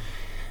spesso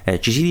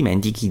ci si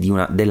dimentichi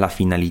della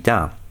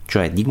finalità,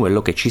 cioè di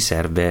quello che ci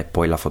serve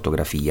poi la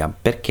fotografia,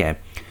 perché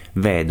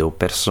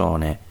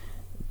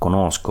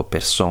conosco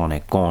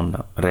persone con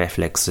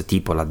reflex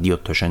tipo la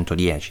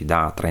D810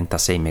 da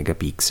 36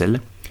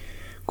 megapixel,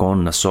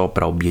 con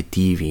sopra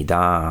obiettivi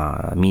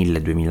da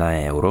 1000-2000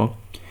 euro,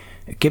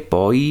 che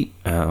poi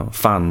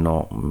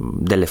fanno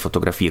delle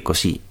fotografie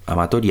così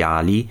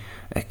amatoriali,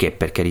 che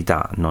per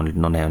carità non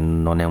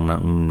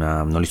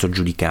li sto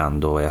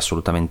giudicando, e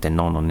assolutamente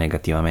non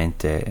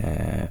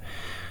negativamente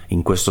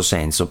in questo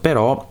senso,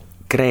 però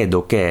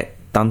credo che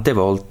tante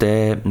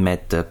volte,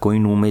 Matt, coi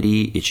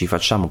numeri ci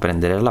facciamo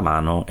prendere la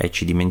mano e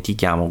ci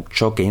dimentichiamo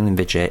ciò che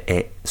invece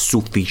è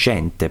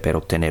sufficiente per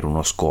ottenere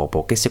uno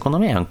scopo, che secondo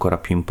me è ancora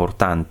più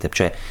importante,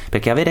 cioè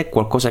perché avere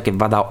qualcosa che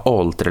vada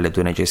oltre le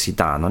tue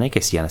necessità non è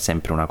che sia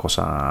sempre una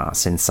cosa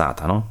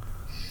sensata, no?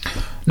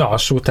 No,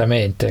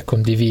 assolutamente,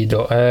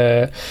 condivido.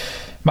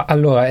 Ma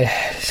allora,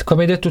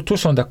 come hai detto tu,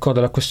 sono d'accordo,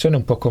 la questione è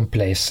un po'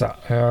 complessa.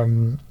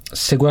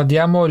 Se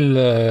guardiamo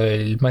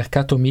il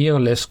mercato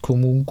mirrorless,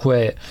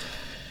 comunque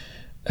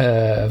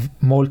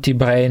molti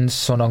brand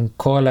sono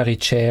ancora alla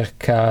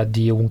ricerca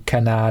di un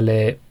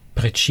canale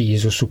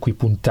preciso su cui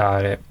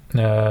puntare.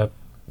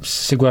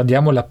 Se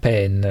guardiamo la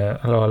pen,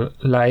 allora,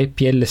 la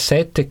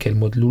EPL7, che è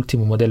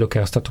l'ultimo modello che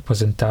era stato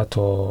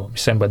presentato mi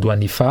sembra 2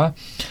 anni fa,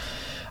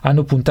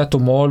 hanno puntato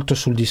molto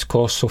sul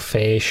discorso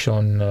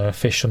fashion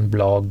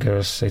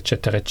bloggers,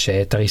 eccetera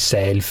eccetera, i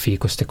selfie,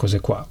 queste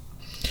cose qua.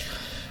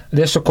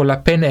 Adesso con la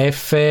Pen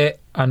F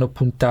hanno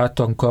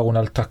puntato ancora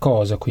un'altra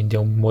cosa, quindi è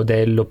un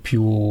modello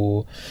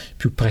più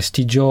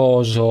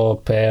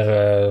prestigioso,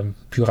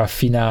 più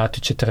raffinato,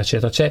 eccetera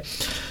eccetera. Cioè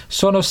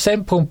sono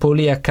sempre un po'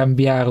 lì a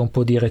cambiare un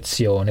po'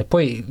 direzione.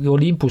 Poi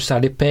Olympus ha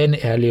le Pen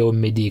e ha le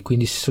OMD,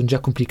 quindi si sono già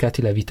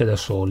complicati la vita da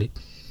soli.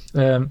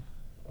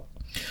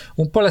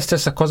 Un po' la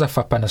stessa cosa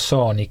fa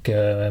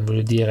Panasonic,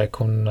 voglio dire,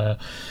 con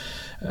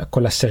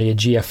la serie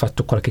G ha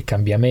fatto qualche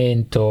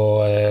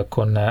cambiamento,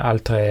 con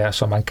altre,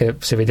 insomma, anche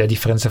se vede la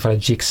differenza fra la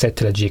GX7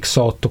 e la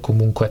GX8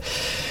 comunque,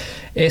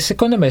 e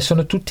secondo me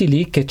sono tutti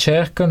lì che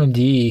cercano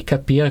di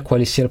capire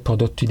quale sia il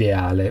prodotto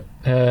ideale.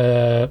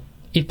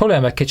 Il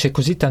problema è che c'è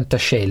così tanta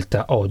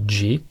scelta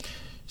oggi,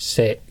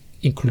 se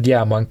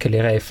includiamo anche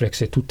le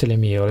reflex e tutte le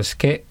mirrorless,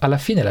 che alla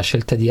fine la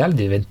scelta ideale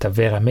diventa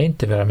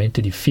veramente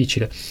veramente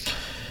difficile.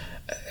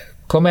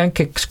 Come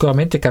anche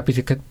sicuramente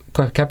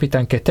capita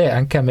anche a te,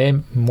 anche a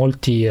me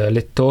molti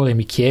lettori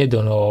mi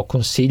chiedono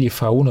consigli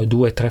fra 1,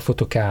 2, 3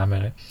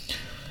 fotocamere,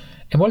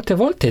 e molte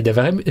volte è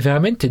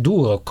veramente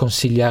duro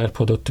consigliare il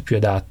prodotto più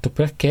adatto,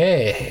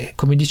 perché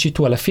come dici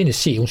tu, alla fine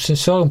sì, un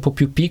sensore un po'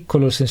 più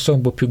piccolo, un sensore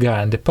un po' più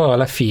grande, però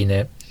alla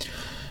fine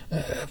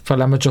per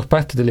la maggior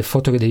parte delle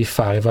foto che devi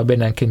fare va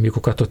bene anche il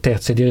micro 4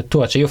 terzi.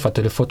 Addirittura, cioè, io ho fatto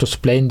delle foto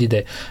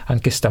splendide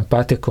anche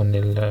stampate con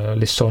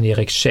le Sony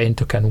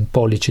RX100 che hanno un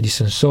pollice di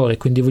sensore,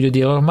 quindi voglio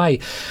dire, ormai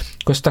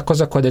questa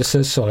cosa qua del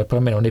sensore per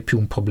me non è più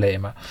un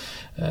problema.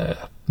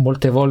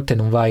 Molte volte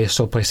non vai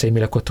sopra i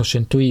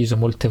 6400 ISO,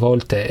 molte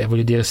volte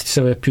voglio dire, se ti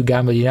serve più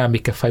gamma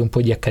dinamica fai un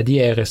po' di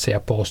HDR, sei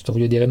a posto.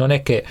 Voglio dire, non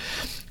è che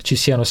ci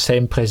siano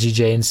sempre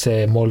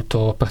esigenze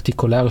molto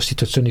particolari o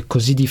situazioni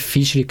così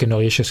difficili che non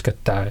riesci a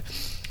scattare.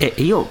 E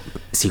io,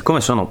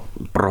 siccome sono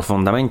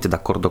profondamente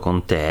d'accordo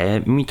con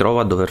te, mi trovo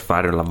a dover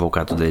fare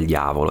l'avvocato del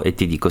diavolo e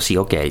ti dico sì,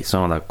 ok,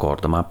 sono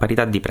d'accordo, ma a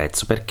parità di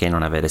prezzo perché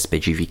non avere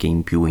specifiche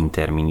in più in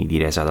termini di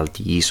resa ad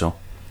alti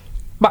ISO?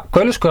 Ma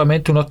quello è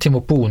sicuramente un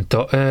ottimo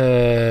punto.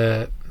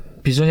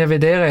 Bisogna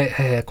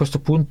vedere a questo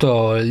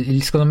punto,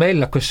 secondo me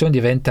la questione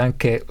diventa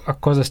anche a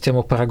cosa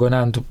stiamo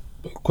paragonando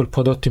quel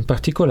prodotto in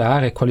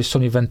particolare, quali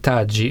sono i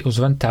vantaggi o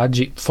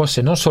svantaggi,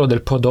 forse non solo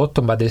del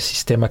prodotto ma del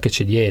sistema che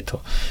c'è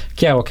dietro.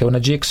 Chiaro che una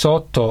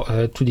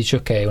GX8, tu dici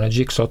ok, una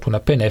GX8, una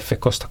PNF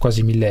costa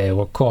quasi 1000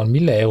 euro, con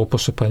 1000 euro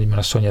posso prendermi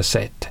una Sony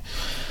A7.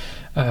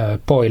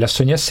 Poi la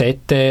Sony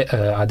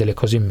A7 ha delle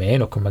cose in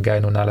meno, come magari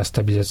non ha la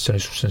stabilizzazione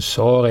sul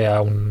sensore,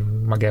 ha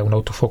magari un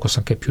autofocus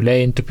anche più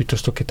lento,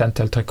 piuttosto che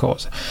tante altre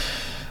cose.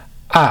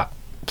 Ha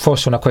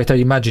forse una qualità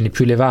di immagini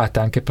più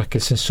elevata, anche perché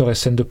il sensore,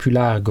 essendo più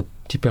largo,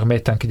 ti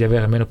permette anche di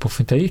avere meno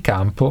profondità di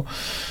campo.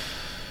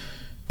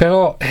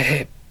 Però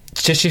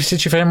se ci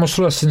fermiamo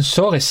solo al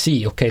sensore,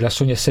 sì, ok, la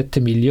Sony A7 è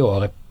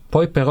migliore.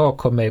 Poi però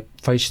come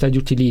felicità di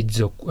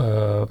utilizzo,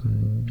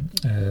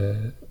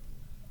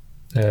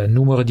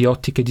 numero di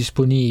ottiche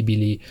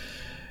disponibili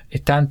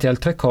e tante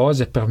altre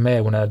cose, per me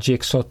una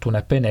GX8,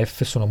 una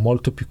PNF sono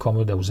molto più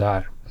comode da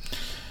usare,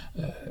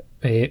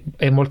 e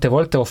molte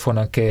volte offrono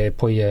anche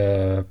poi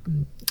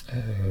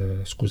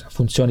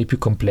funzioni più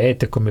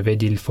complete, come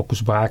vedi il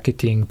focus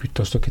bracketing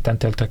piuttosto che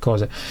tante altre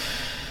cose.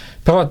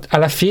 Però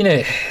alla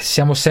fine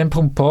siamo sempre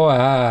un po'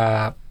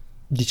 a,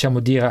 diciamo,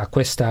 dire a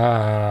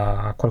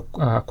questa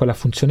a quella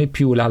funzione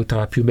più,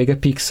 l'altra più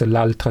megapixel,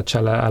 l'altra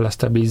c'ha la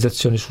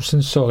stabilizzazione sul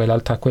sensore,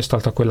 l'altra questo,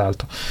 l'altra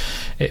quell'altro.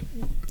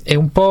 È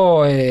un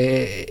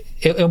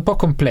po'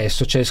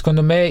 complesso, cioè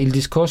secondo me il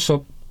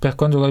discorso per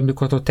quanto riguarda i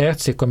 4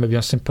 terzi è, come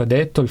abbiamo sempre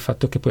detto, il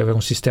fatto che puoi avere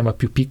un sistema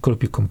più piccolo,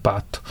 più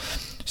compatto.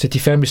 Se ti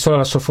fermi solo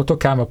alla sua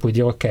fotocamera puoi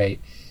dire ok,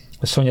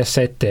 la Sony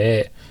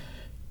A7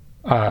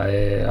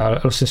 ha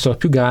lo sensore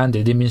più grande,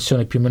 le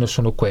dimensioni più o meno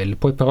sono quelle,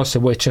 poi però se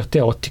vuoi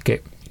certe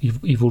ottiche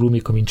i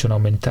volumi cominciano a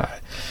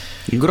aumentare.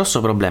 Il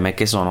grosso problema è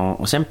che sono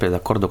sempre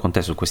d'accordo con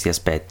te su questi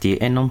aspetti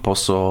e non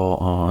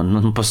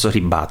posso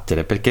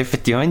ribattere, perché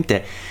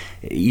effettivamente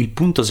il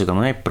punto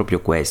secondo me è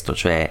proprio questo,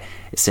 cioè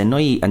se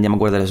noi andiamo a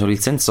guardare solo il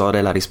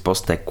sensore la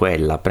risposta è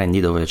quella: prendi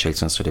dove c'è il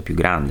sensore più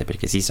grande,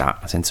 perché si sa,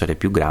 il sensore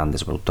più grande,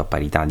 soprattutto a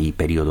parità di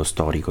periodo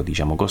storico,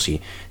 diciamo così,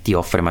 ti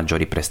offre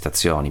maggiori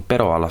prestazioni.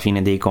 Però alla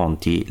fine dei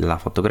conti la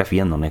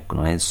fotografia non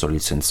è solo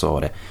il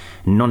sensore,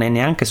 non è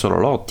neanche solo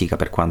l'ottica,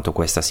 per quanto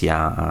questa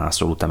sia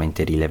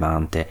assolutamente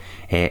rilevante,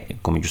 e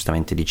come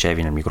giustamente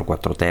dicevi nel micro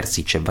 4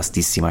 terzi c'è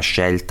vastissima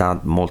scelta,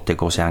 molte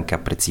cose anche a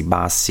prezzi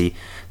bassi,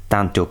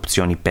 tante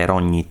opzioni per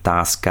ogni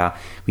tasca,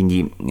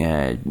 quindi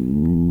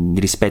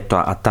rispetto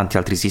a tanti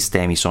altri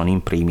sistemi Sony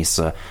in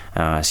primis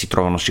si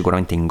trovano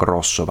sicuramente in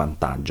grosso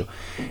vantaggio.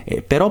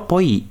 Però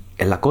poi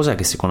la cosa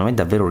che secondo me è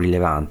davvero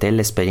rilevante è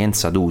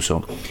l'esperienza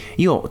d'uso.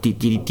 Io ti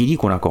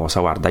dico una cosa,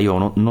 guarda,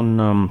 io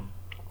non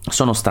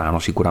sono strano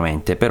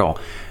sicuramente, però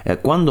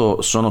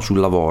quando sono sul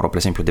lavoro, per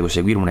esempio devo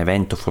seguire un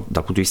evento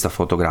dal punto di vista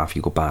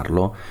fotografico,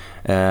 parlo,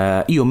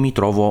 io mi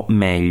trovo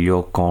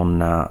meglio con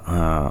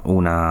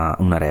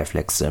una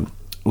reflex.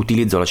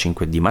 Utilizzo la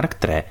 5D Mark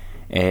III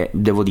e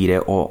devo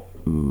dire ho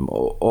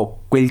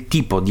quel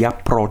tipo di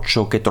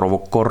approccio che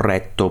trovo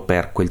corretto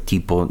per quel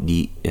tipo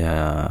di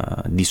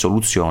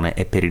soluzione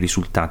e per i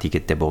risultati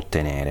che devo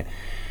ottenere.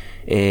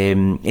 E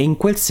in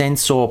quel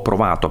senso ho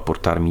provato a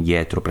portarmi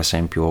dietro per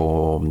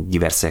esempio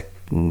diverse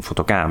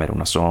fotocamere,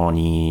 una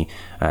Sony,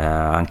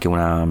 anche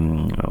una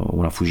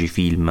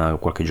Fujifilm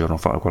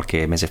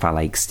qualche mese fa,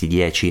 la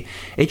X-T10,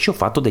 e ci ho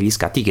fatto degli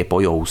scatti che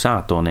poi ho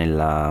usato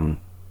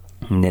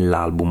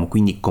nell'album,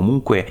 quindi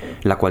comunque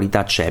la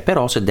qualità c'è.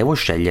 Però se devo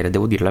scegliere,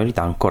 devo dire la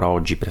verità, ancora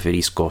oggi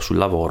preferisco sul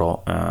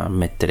lavoro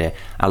mettere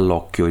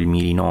all'occhio il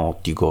mirino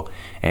ottico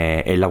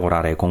e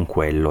lavorare con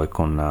quello e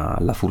con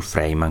la full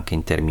frame, anche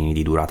in termini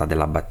di durata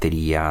della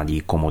batteria,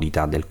 di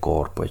comodità del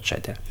corpo,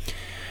 eccetera.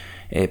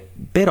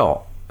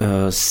 Però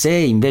se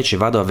invece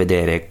vado a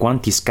vedere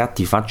quanti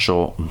scatti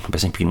faccio per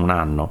esempio in un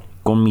anno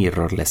con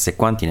mirrorless e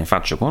quanti ne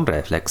faccio con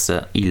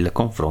reflex, il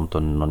confronto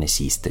non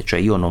esiste. Cioè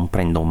io non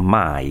prendo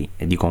mai,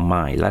 e dico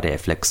mai, la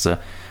reflex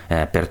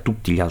per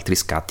tutti gli altri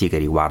scatti che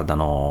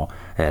riguardano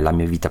la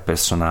mia vita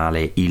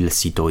personale, il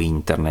sito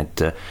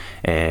internet,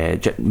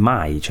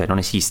 mai, cioè non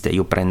esiste.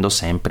 Io prendo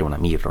sempre una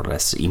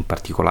mirrorless, in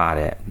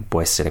particolare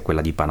può essere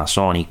quella di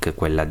Panasonic,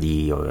 quella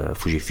di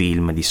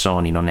Fujifilm, di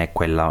Sony, non è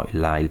quella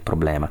il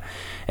problema.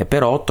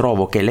 Però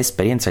trovo che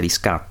l'esperienza di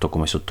scatto,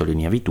 come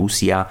sottolineavi tu,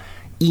 sia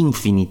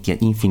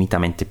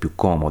infinitamente più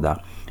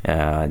comoda.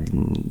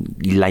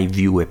 Il live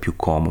view è più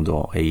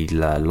comodo,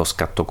 lo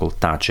scatto col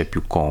touch è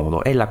più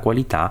comodo e la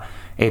qualità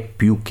è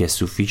più che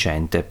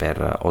sufficiente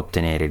per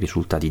ottenere i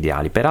risultati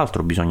ideali.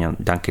 Peraltro bisogna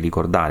anche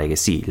ricordare che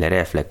sì, le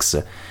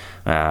reflex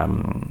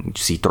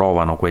si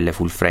trovano quelle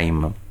full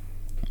frame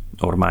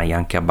ormai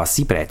anche a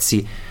bassi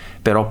prezzi,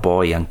 però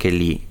poi anche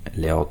lì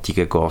le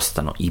ottiche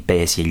costano, i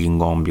pesi e gli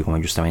ingombi, come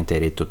giustamente hai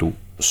detto tu,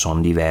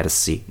 sono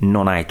diversi,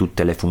 non hai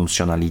tutte le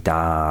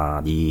funzionalità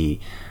di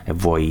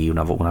vuoi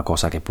una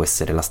cosa che può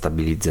essere la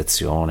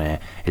stabilizzazione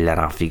e la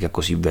raffica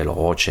così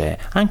veloce,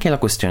 anche la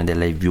questione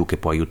dell'eye view che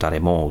può aiutare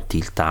molti,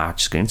 il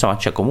touchscreen, insomma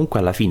c'è comunque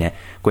alla fine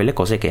quelle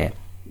cose che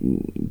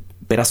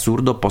per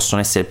assurdo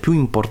possono essere più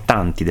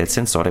importanti del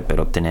sensore per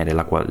ottenere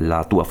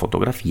la tua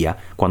fotografia,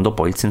 quando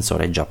poi il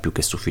sensore è già più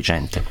che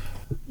sufficiente.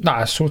 No,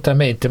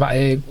 assolutamente, ma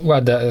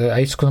guarda,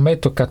 hai secondo me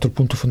toccato il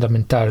punto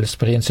fondamentale,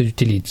 l'esperienza di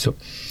utilizzo.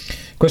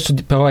 Questo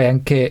però è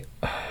anche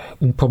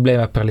un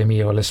problema per le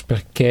mirrorless,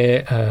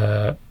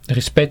 perché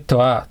rispetto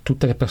a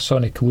tutte le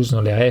persone che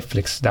usano le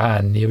reflex da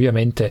anni,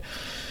 ovviamente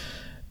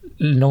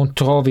non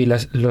trovi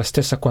la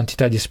stessa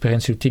quantità di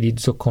esperienza di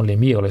utilizzo con le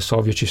mirrorless.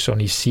 Ovvio, ci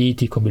sono i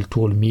siti come il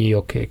tuo o il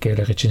mio che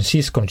le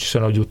recensiscono, ci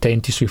sono gli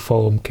utenti sui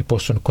forum che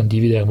possono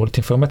condividere molte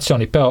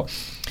informazioni, però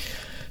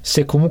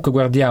se comunque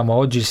guardiamo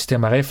oggi il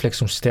sistema reflex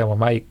è un sistema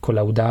ormai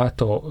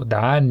collaudato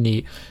da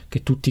anni,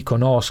 che tutti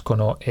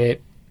conoscono,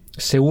 e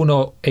se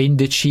uno è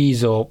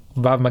indeciso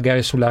va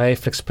magari sulla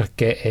reflex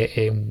perché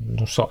è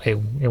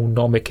un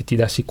nome che ti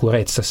dà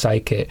sicurezza,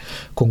 sai che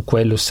con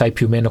quello sai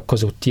più o meno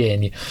cosa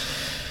ottieni.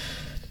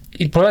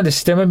 Il problema del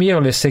sistema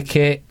mirrorless è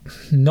che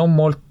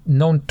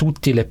non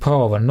tutti le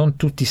provano, non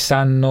tutti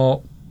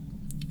sanno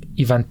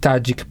i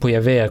vantaggi che puoi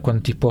avere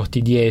quando ti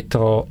porti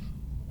dietro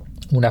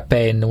una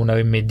pen, una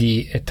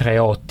OMD e 3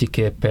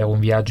 ottiche per un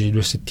viaggio di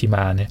 2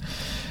 settimane.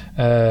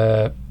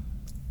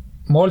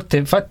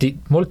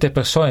 Molte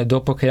persone,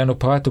 dopo che hanno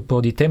provato un po'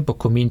 di tempo,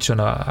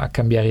 cominciano a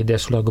cambiare idea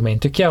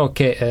sull'argomento. È chiaro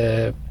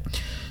che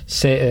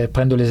se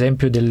prendo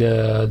l'esempio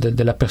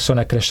della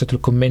persona che ha lasciato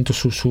il commento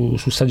su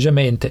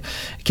Saggiamente,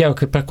 è chiaro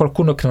che per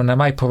qualcuno che non ha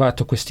mai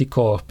provato questi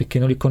corpi, che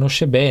non li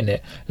conosce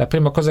bene, la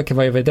prima cosa che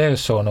vai a vedere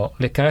sono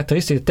le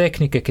caratteristiche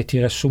tecniche che ti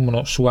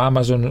riassumono su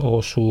Amazon o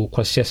su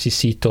qualsiasi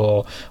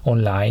sito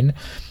online,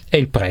 e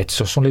il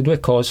prezzo. Sono le due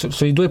cose,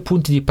 sono i due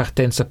punti di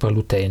partenza per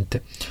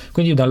l'utente.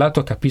 Quindi da un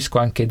lato capisco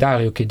anche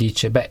Dario che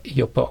dice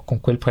io però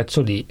con quel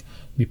prezzo lì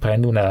mi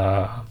prendo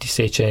una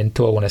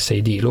D600 o una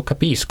 6D, lo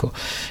capisco.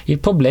 Il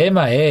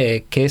problema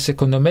è che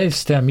secondo me il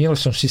sistema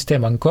mirrorless è un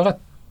sistema ancora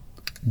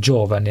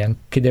giovane,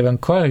 che deve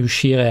ancora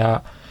riuscire a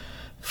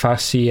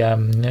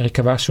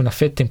ricavarsi una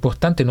fetta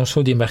importante non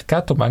solo di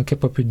mercato ma anche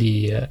proprio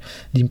di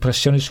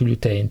impressioni sugli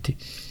utenti,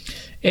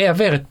 e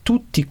avere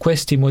tutti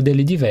questi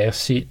modelli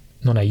diversi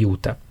non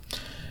aiuta.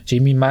 Cioè,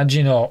 mi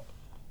immagino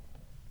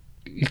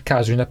il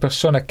caso di una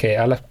persona che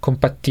ha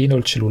compattino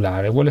il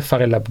cellulare, vuole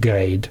fare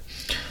l'upgrade.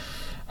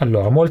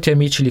 Allora, molti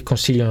amici gli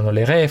consigliano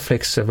le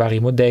reflex, vari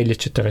modelli,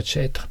 eccetera,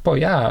 eccetera. Poi,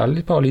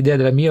 però l'idea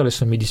della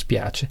mirrorless non mi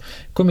dispiace.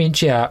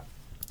 Cominci a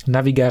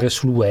navigare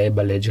sul web,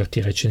 a leggerti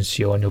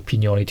recensioni,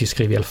 opinioni, ti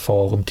iscrivi al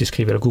forum, ti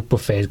iscrivi al gruppo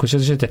Facebook,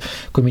 eccetera, eccetera.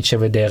 Cominci a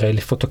vedere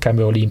le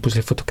fotocamere Olympus,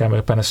 le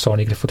fotocamere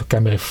Panasonic, le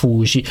fotocamere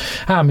Fuji.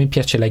 Mi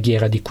piace la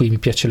ghiera di qui, mi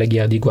piace la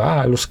ghiera di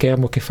qua. Lo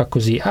schermo che fa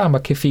così.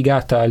 Ma che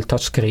figata il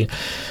touchscreen.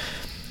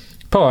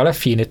 Però alla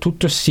fine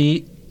tutto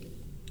si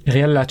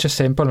riallaccia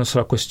sempre a una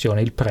sola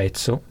questione, il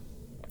prezzo.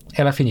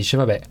 E alla fine dice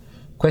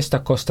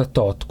questa costa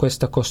tot,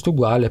 questa costa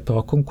uguale,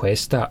 però con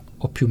questa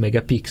ho più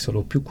megapixel,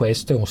 o più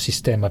questo è un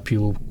sistema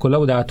più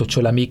collaudato, c'ho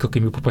l'amico che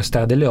mi può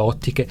prestare delle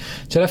ottiche.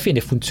 Cioè alla fine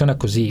funziona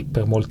così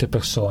per molte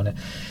persone,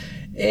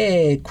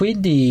 e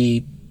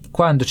quindi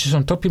quando ci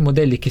sono troppi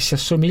modelli che si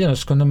assomigliano,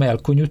 secondo me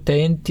alcuni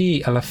utenti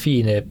alla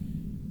fine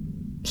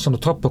sono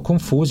troppo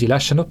confusi,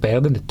 lasciano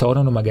perdere e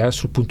tornano magari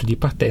sul punto di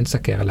partenza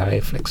che era la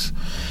reflex.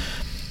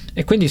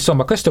 E quindi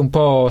insomma questo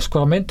è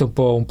sicuramente un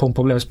po' un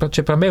problema.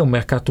 Cioè, per me è un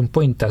mercato un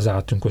po'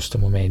 intasato in questo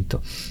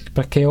momento,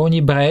 perché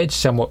ogni brand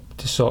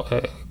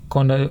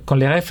con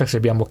le reflex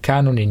abbiamo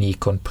Canon e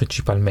Nikon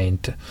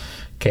principalmente,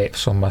 che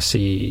insomma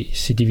si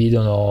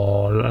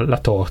dividono la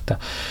torta.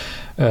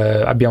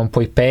 Abbiamo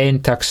poi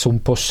Pentax,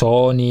 un po'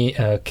 Sony,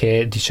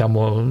 che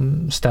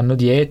diciamo stanno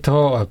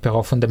dietro,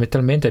 però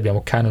fondamentalmente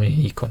abbiamo Canon e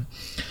Nikon.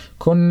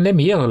 Con le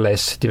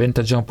mirrorless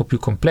diventa già un po' più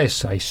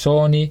complesso, hai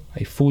Sony,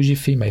 hai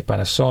Fujifilm, hai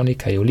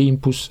Panasonic, hai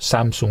Olympus,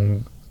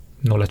 Samsung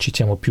non la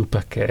citiamo più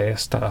perché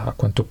a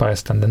quanto pare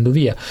sta andando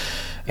via,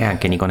 e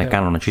anche Nikon e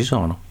Canon ci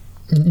sono.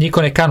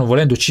 Nikon e Canon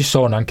volendo ci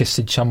sono, anche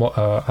se diciamo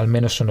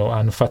almeno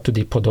hanno fatto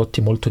dei prodotti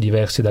molto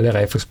diversi dalle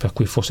reflex, per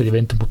cui forse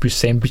diventa un po' più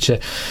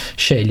semplice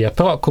scegliere,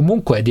 però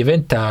comunque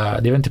diventa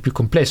più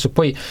complesso.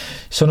 Poi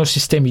sono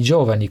sistemi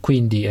giovani,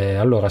 quindi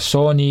allora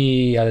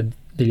Sony ha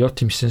degli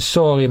ottimi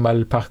sensori ma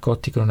il parco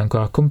ottico non è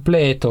ancora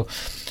completo,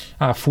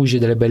 Fuji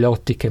delle belle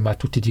ottiche ma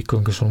tutti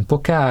dicono che sono un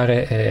po'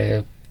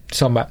 care,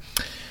 insomma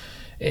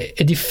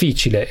è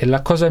difficile, e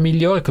la cosa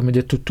migliore, come hai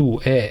detto tu,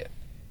 è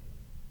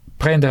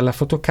prendere la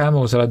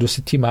fotocamera, usarla 2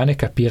 settimane e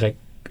capire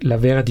la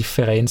vera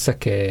differenza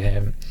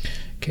che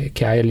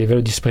che hai a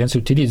livello di esperienza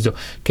di utilizzo,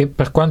 che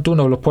per quanto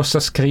uno lo possa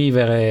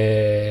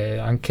scrivere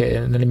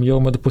anche nel miglior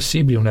modo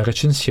possibile una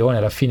recensione,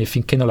 alla fine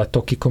finché non la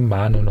tocchi con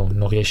mano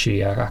non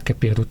riesci a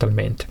capire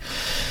totalmente.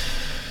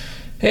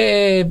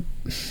 E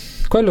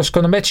quello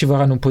secondo me ci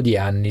vorranno un po' di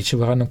anni, ci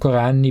vorranno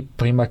ancora anni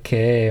prima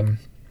che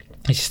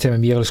i sistemi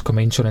mirrorless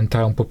cominciano a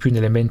entrare un po' più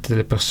nelle menti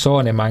delle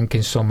persone, ma anche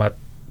insomma,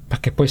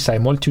 perché poi sai,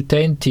 molti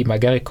utenti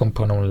magari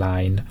comprano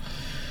online,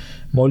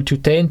 molti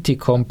utenti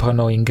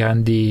comprano in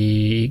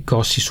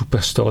grossi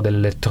superstore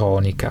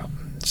dell'elettronica.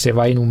 Se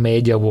vai in un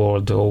Media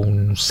World o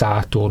un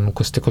Saturn,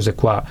 queste cose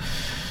qua,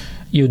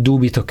 io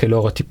dubito che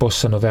loro ti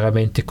possano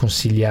veramente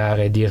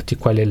consigliare e dirti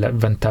qual è il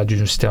vantaggio di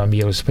un sistema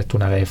mirrorless rispetto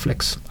a una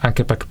reflex,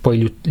 anche perché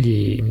poi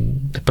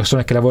le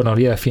persone che lavorano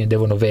lì alla fine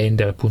devono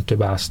vendere, punto e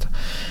basta.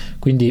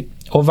 Quindi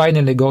o vai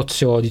nel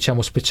negozio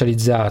diciamo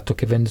specializzato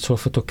che vende solo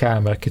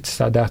fotocamere, che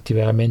sa darti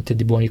veramente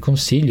di buoni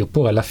consigli,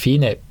 oppure alla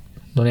fine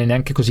non è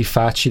neanche così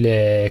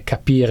facile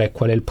capire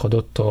qual è il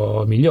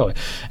prodotto migliore.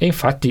 E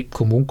infatti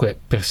comunque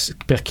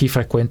per chi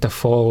frequenta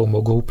forum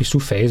o gruppi su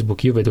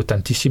Facebook, io vedo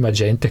tantissima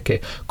gente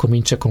che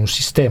comincia con un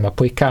sistema,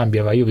 poi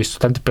cambia. Io ho visto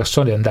tante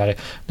persone andare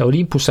da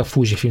Olympus a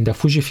Fujifilm, da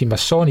Fujifilm a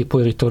Sony,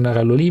 poi ritornare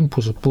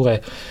all'Olympus,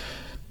 oppure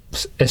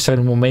essere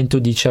in un momento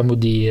diciamo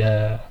di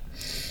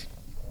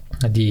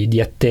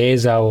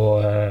attesa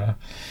o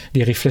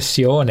di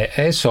riflessione,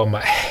 e insomma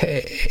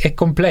è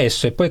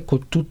complesso. E poi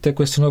con tutte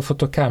queste nuove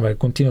fotocamere che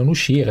continuano a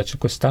uscire, cioè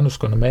quest'anno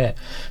secondo me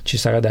ci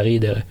sarà da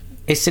ridere.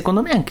 E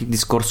secondo me anche il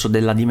discorso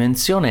della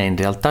dimensione in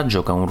realtà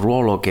gioca un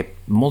ruolo che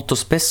molto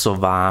spesso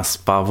va a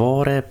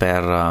sfavore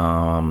per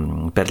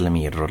le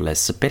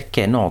mirrorless,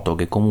 perché noto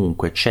che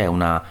comunque c'è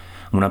una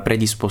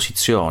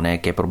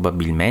predisposizione che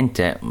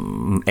probabilmente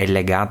è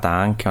legata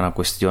anche a una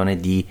questione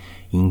di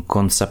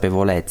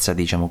inconsapevolezza,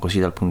 diciamo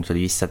così, dal punto di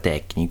vista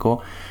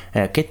tecnico,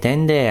 che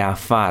tende a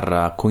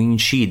far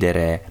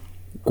coincidere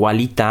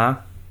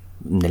qualità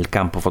nel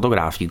campo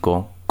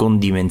fotografico con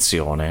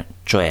dimensione,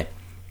 cioè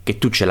che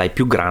tu ce l'hai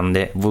più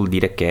grande vuol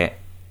dire che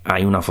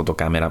hai una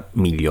fotocamera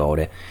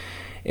migliore.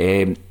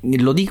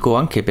 Lo dico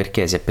anche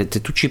perché se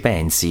tu ci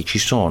pensi, ci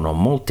sono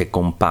molte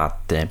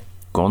compatte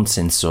con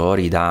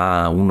sensori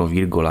da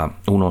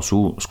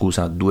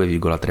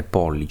 2,3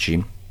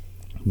 pollici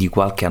di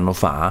qualche anno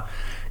fa,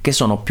 che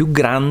sono più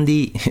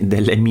grandi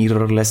delle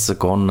mirrorless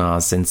con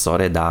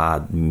sensore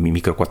da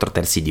micro 4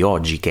 terzi di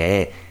oggi,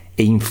 che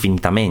è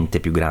infinitamente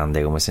più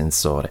grande come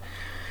sensore.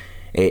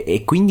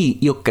 E quindi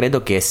io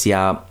credo che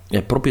sia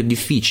proprio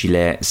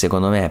difficile,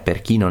 secondo me,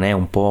 per chi non è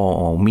un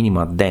minimo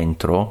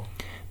addentro,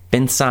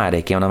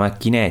 pensare che una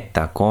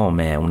macchinetta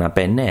come una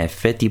Pen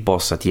F ti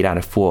possa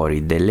tirare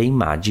fuori delle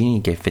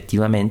immagini che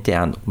effettivamente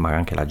hanno, ma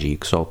anche la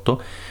GX8,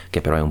 che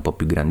però è un po'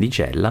 più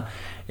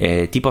grandicella,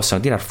 ti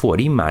possano tirar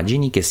fuori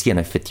immagini che siano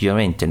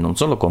effettivamente non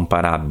solo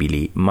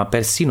comparabili ma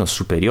persino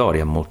superiori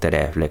a molte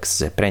reflex.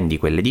 Se prendi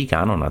quelle di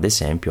Canon, ad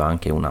esempio,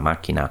 anche una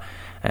macchina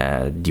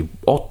di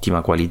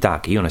ottima qualità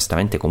che io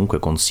onestamente comunque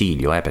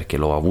consiglio, perché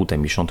l'ho avuta e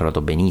mi sono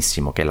trovato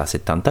benissimo, che è la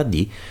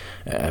 70D,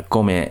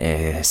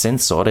 come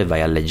sensore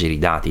vai a leggere i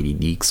dati di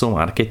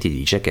DxOMark e ti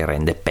dice che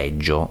rende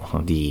peggio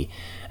di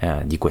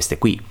queste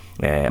qui,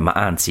 ma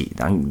anzi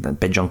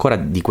peggio ancora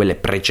di quelle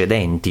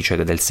precedenti, cioè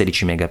del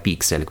 16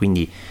 megapixel.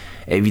 Quindi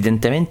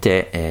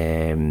evidentemente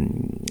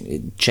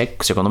c'è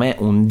secondo me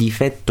un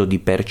difetto di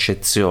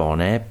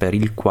percezione per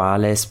il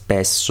quale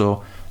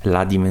spesso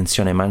la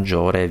dimensione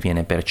maggiore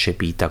viene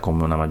percepita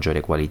come una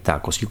maggiore qualità,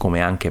 così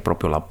come anche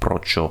proprio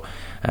l'approccio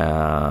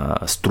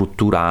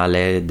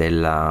strutturale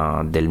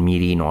del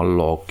mirino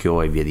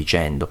all'occhio e via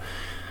dicendo.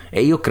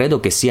 E io credo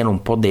che siano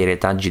un po' dei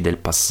retaggi del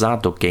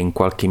passato che in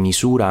qualche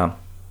misura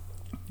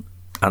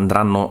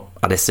andranno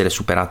ad essere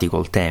superati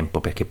col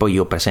tempo, perché poi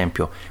io per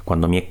esempio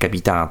quando mi è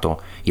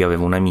capitato, io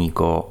avevo un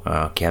amico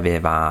che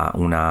aveva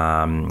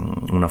una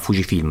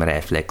Fujifilm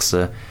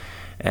Reflex,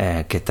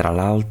 che tra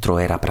l'altro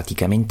era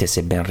praticamente,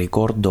 se ben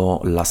ricordo,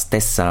 la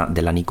stessa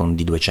della Nikon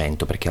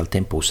D200, perché al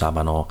tempo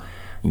usavano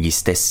gli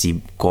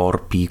stessi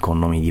corpi con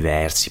nomi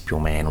diversi, più o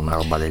meno, una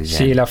roba del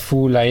genere.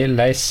 Sì,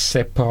 la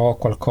S Pro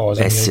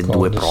qualcosa,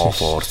 S2 Pro,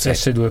 sì, forse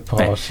S2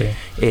 Pro, sì.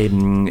 E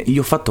gli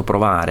ho fatto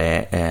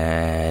provare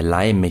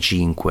la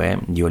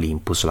M5 di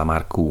Olympus, la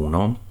Mark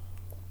I,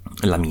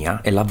 la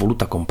mia, e l'ha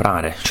voluta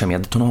comprare, cioè mi ha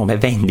detto no,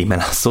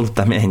 vendimela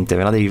assolutamente,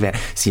 me la devi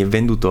si è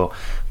venduto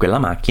quella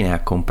macchina e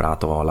ha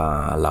comprato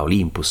la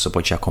Olympus,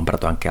 poi ci ha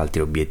comprato anche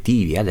altri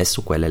obiettivi e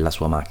adesso quella è la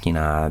sua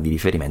macchina di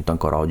riferimento,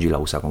 ancora oggi la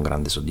usa con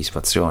grande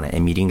soddisfazione e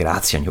mi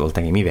ringrazia ogni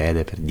volta che mi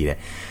vede per dire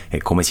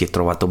come si è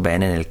trovato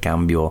bene nel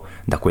cambio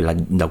da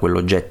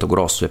quell'oggetto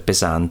grosso e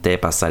pesante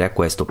passare a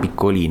questo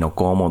piccolino,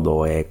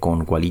 comodo e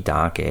con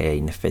qualità che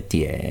in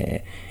effetti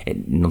è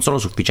non solo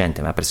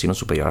sufficiente ma persino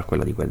superiore a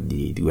quella di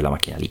quella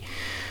macchina lì.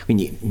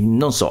 Quindi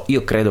non so,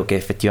 io credo che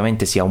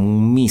effettivamente sia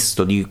un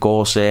misto di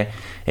cose,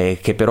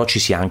 che però ci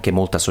sia anche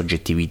molta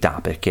soggettività,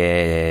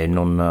 perché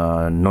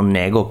non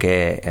nego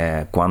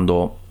che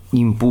quando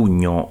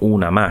impugno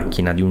una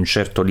macchina di un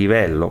certo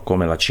livello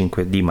come la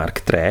 5D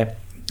Mark III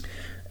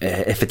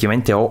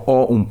effettivamente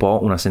ho un po'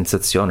 una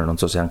sensazione, non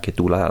so se anche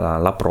tu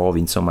la provi,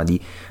 insomma, di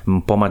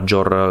un po'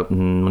 maggior,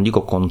 non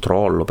dico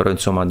controllo, però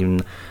insomma di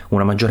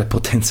una maggiore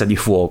potenza di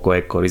fuoco,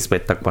 ecco,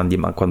 rispetto a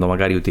quando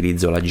magari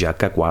utilizzo la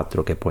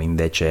GH4, che poi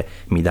invece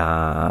mi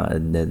dà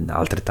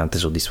altrettante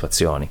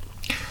soddisfazioni.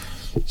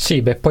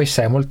 Sì, beh, poi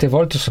sai, molte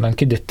volte sono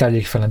anche i dettagli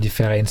che fanno la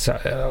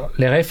differenza.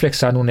 Le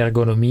reflex hanno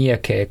un'ergonomia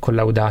che è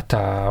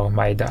collaudata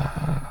ormai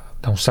da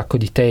un sacco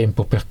di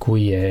tempo, per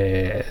cui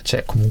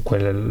cioè, comunque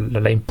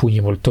la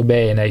impugni molto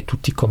bene, hai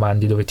tutti i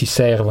comandi dove ti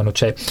servono.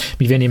 Cioè,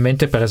 mi viene in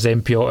mente per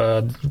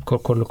esempio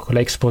con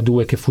la X Pro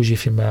 2 che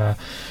Fujifilm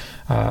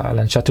ha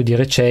lanciato di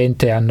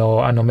recente,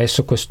 hanno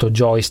messo questo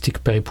joystick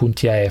per i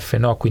punti AF,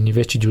 no? Quindi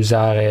invece di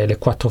usare le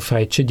 4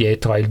 frecce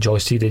dietro hai il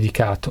joystick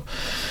dedicato.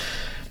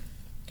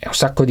 E un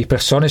sacco di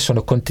persone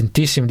sono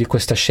contentissime di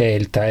questa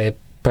scelta, e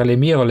per le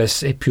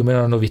mirrorless è più o meno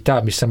una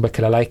novità. Mi sembra che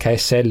la Leica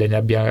SL ne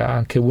abbia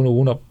anche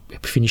uno e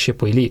finisce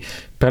poi lì.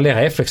 Per le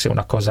reflex è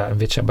una cosa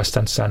invece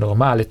abbastanza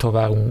normale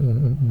trovare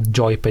un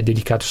joypad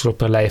dedicato solo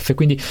per la F,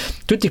 quindi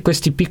tutti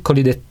questi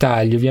piccoli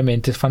dettagli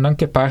ovviamente fanno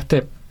anche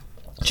parte,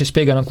 ci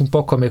spiegano anche un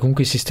po' come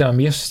comunque il sistema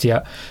Mir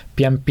stia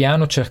pian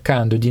piano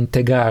cercando di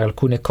integrare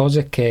alcune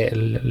cose che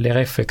le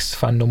reflex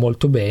fanno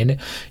molto bene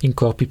in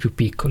corpi più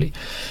piccoli.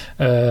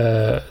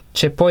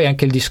 C'è poi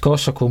anche il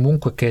discorso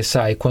comunque che,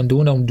 sai, quando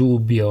uno ha un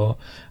dubbio,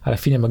 alla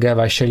fine magari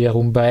va a scegliere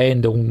un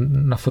brand o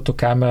una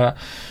fotocamera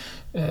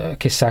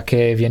che sa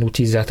che viene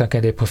utilizzata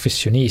anche dai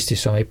professionisti.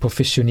 Insomma, i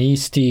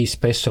professionisti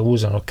spesso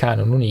usano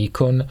Canon o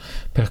Nikon,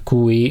 per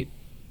cui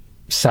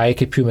sai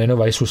che più o meno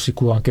vai sul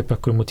sicuro anche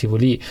per quel motivo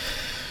lì.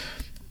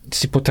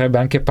 Si potrebbe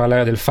anche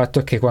parlare del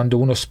fatto che quando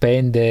uno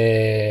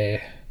spende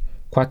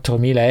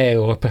 4.000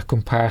 euro per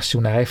comprarsi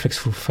una reflex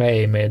full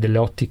frame e delle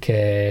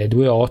ottiche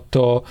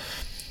 2.8,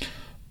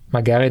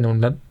 magari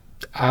non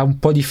ha un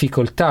po'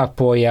 difficoltà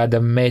poi ad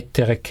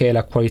ammettere che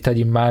la qualità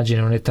di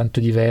immagine non è tanto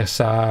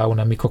diversa a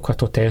una micro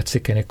 4 terzi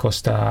che ne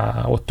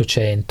costa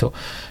 800,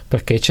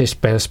 perché ci hai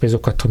speso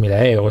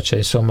 4.000 euro. Cioè,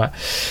 insomma,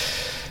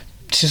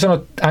 ci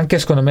sono anche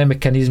secondo me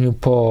meccanismi un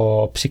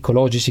po'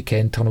 psicologici che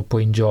entrano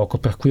poi in gioco,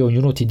 per cui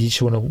ognuno ti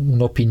dice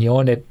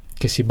un'opinione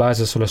che si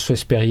basa sulla sua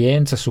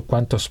esperienza, su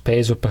quanto ha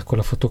speso per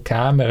quella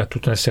fotocamera,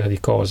 tutta una serie di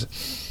cose.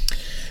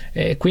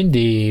 E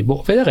quindi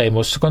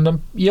vedremo.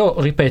 Io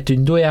ripeto,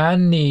 in 2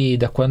 anni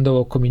da quando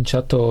ho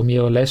cominciato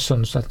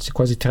mirrorless,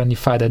 quasi 3 anni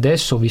fa, ad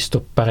adesso ho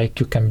visto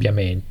parecchio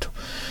cambiamento.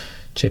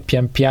 Cioè,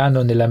 pian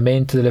piano nella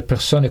mente delle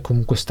persone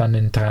comunque sta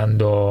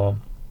entrando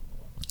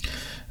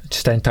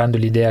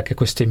l'idea che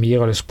queste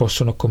mirrorless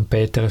possono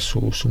competere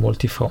su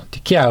molti fronti.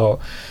 Chiaro,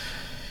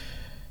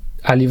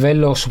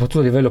 soprattutto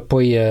a livello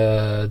poi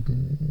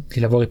di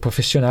lavori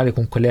professionali,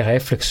 comunque le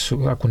reflex su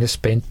alcuni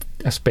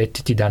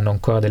aspetti ti danno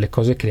ancora delle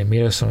cose che le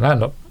mirrorless non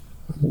hanno.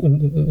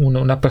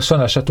 Una persona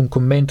ha lasciato un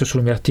commento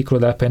sul mio articolo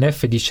della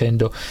PNF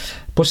dicendo: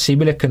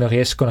 possibile che non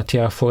riescono a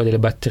tirare fuori delle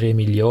batterie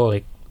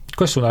migliori.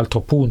 Questo è un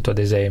altro punto, ad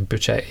esempio.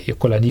 Cioè, io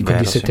con la Nikon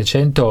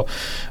D700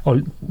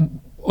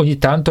 ogni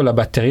tanto la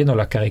batteria non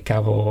la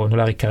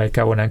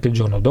ricaricavo neanche il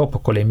giorno dopo.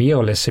 Con le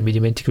mirrorless, se mi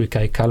dimentico di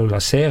caricarlo la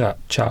sera,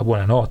 ciao,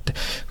 buonanotte.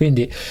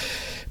 Quindi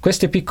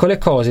queste piccole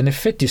cose in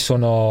effetti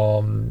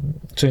sono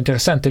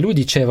interessanti. Lui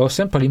diceva: ho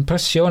sempre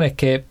l'impressione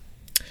che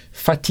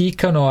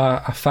faticano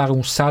a fare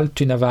un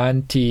salto in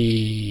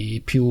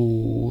avanti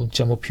più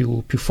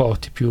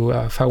forte,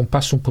 a fare un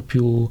passo un po'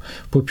 più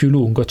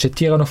lungo. Cioè,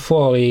 tirano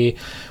fuori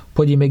un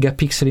po' di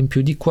megapixel in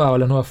più di qua o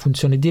la nuova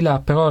funzione di là,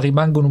 però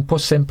rimangono un po'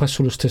 sempre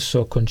sullo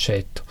stesso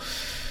concetto.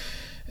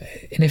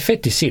 In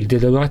effetti sì, il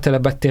durata della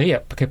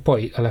batteria, perché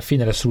poi alla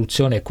fine la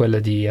soluzione è quella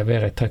di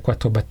avere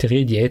 3-4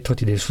 batterie dietro,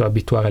 ti devi solo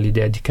abituare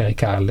all'idea di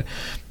caricarle.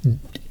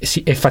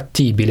 Sì, è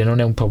fattibile, non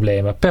è un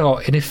problema, però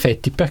in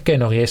effetti perché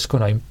non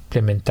riescono a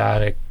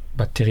implementare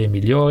batterie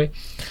migliori?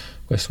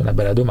 Questa è una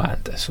bella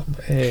domanda, insomma.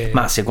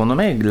 Ma secondo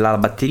me la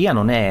batteria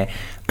non è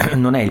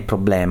il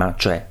problema,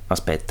 cioè,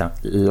 aspetta,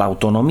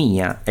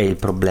 l'autonomia è il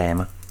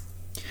problema.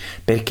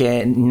 Perché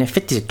in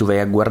effetti, se tu vai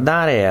a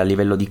guardare a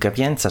livello di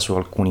capienza su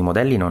alcuni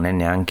modelli non è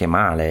neanche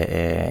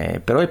male,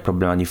 però il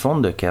problema di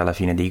fondo è che alla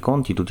fine dei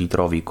conti tu ti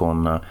trovi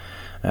con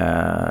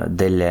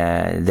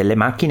delle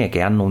macchine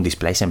che hanno un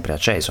display sempre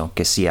acceso,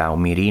 che sia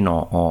un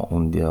mirino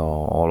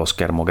o lo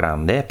schermo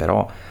grande,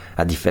 però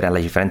la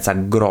differenza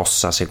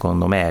grossa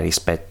secondo me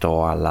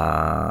rispetto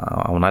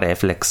a una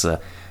reflex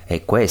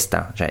è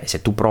questa. Cioè,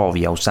 se tu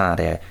provi a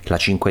usare la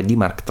 5D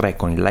Mark III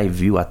con il live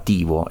view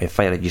attivo e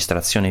fai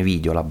registrazione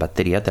video, la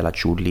batteria te la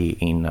ciulli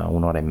in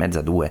 1 ora e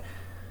mezza, 2,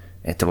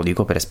 e te lo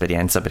dico per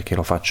esperienza perché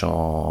lo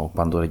faccio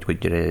quando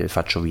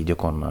faccio video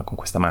con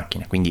questa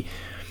macchina. Quindi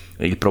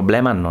il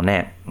problema non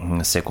è,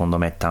 secondo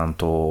me,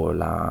 tanto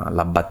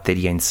la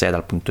batteria in sé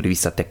dal punto di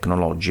vista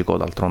tecnologico.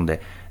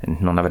 D'altronde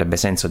non avrebbe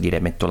senso dire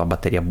metto la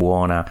batteria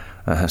buona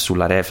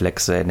sulla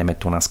reflex e ne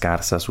metto una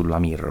scarsa sulla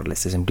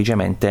mirrorless.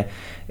 Semplicemente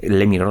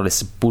le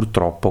mirrorless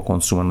purtroppo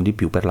consumano di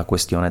più per la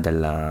questione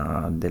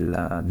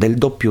del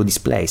doppio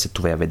display, se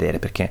tu vai a vedere,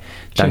 perché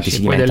tanti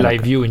si dimenticano del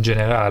live view in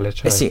generale,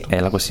 certo. Sì, è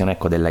la questione,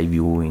 ecco, del live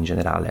view in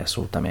generale,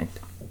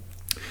 assolutamente.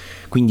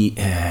 quindi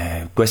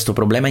questo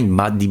problema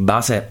di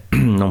base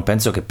non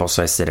penso che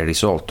possa essere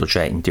risolto,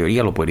 cioè in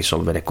teoria lo puoi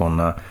risolvere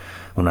con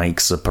una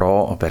X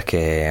Pro,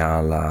 perché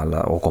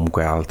o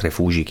comunque altre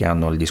Fuji che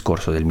hanno il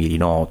discorso del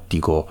mirino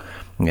ottico,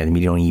 del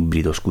mirino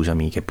ibrido,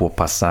 scusami, che può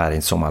passare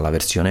insomma alla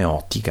versione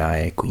ottica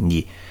e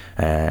quindi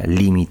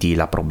limiti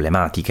la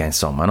problematica,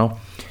 insomma, no?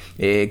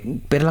 E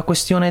per la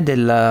questione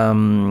tra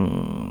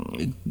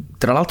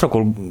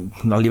l'altro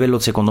a livello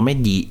secondo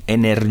me di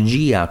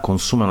energia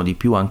consumano di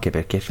più, anche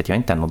perché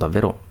effettivamente hanno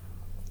davvero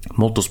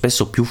molto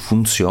spesso più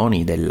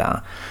funzioni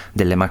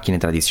delle macchine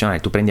tradizionali.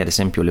 Tu prendi ad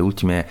esempio le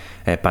ultime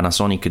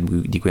Panasonic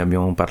di cui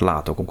abbiamo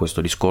parlato, con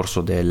questo discorso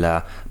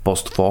del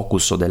post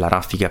focus o della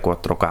raffica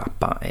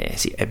 4K,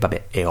 sì,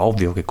 vabbè, è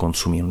ovvio che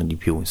consumino di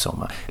più,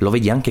 insomma. Lo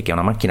vedi anche che è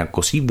una macchina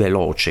così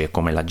veloce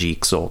come la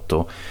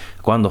GX8,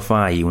 quando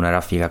fai una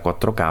raffica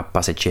 4K,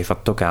 se ci hai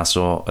fatto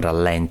caso,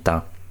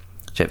 rallenta,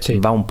 cioè sì,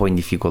 va un po' in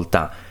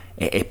difficoltà,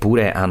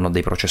 eppure hanno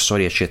dei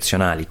processori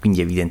eccezionali,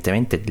 quindi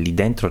evidentemente lì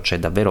dentro c'è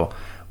davvero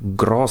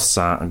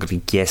grossa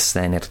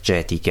richiesta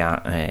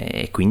energetica,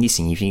 e quindi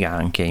significa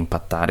anche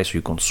impattare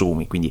sui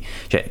consumi. Quindi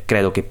cioè,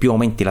 credo che più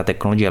aumenti la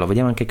tecnologia, lo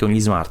vediamo anche con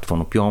gli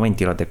smartphone, più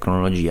aumenti la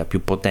tecnologia,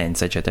 più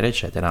potenza eccetera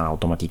eccetera,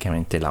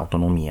 automaticamente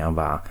l'autonomia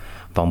va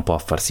un po' a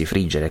farsi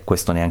friggere, e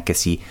questo neanche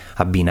si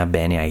abbina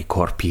bene ai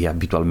corpi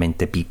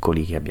abitualmente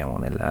piccoli che abbiamo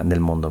nel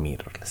mondo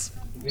mirrorless.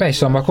 Beh,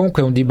 insomma,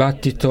 comunque è un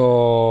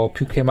dibattito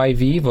più che mai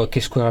vivo, che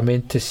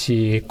sicuramente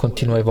si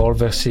continua a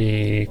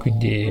evolversi,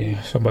 quindi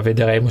insomma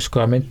vedremo,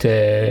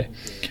 sicuramente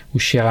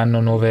usciranno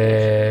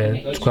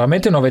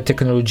nuove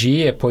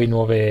tecnologie e poi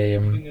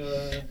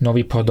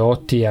nuovi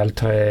prodotti,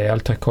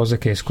 altre cose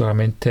che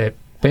sicuramente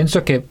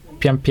penso che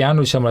pian piano,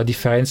 diciamo, la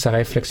differenza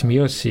reflex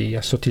mirror si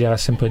assottiglierà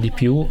sempre di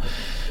più,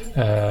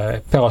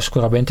 però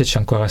sicuramente c'è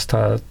ancora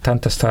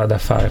tanta strada da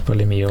fare per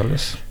le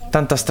mirrorless.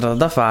 Tanta strada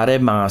da fare,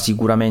 ma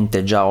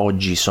sicuramente già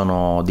oggi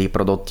sono dei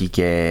prodotti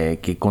che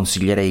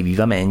consiglierei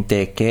vivamente,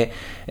 e che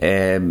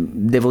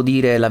devo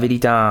dire la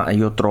verità,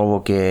 io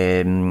trovo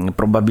che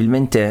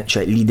probabilmente,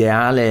 cioè,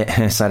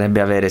 l'ideale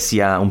sarebbe avere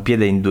sia un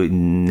piede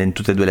in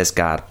tutte e due le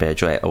scarpe,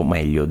 cioè, o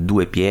meglio,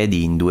 2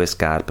 piedi in 2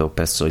 scarpe. Ho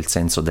perso il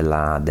senso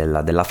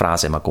della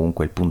frase, ma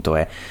comunque il punto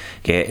è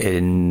che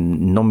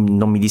non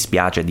mi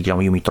dispiace,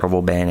 diciamo, io mi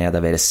trovo bene ad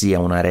avere sia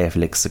una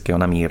reflex che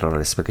una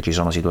mirrorless, perché ci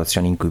sono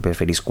situazioni in cui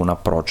preferisco un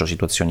approccio,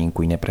 situazioni in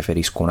cui ne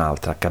preferisco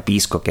un'altra.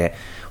 Capisco che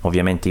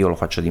ovviamente io lo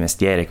faccio di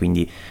mestiere,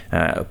 quindi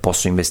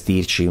posso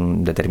investirci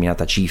una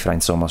determinata cifra,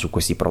 insomma, su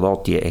questi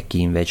prodotti, e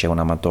chi invece è un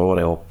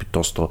amatore o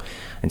piuttosto,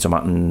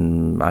 insomma,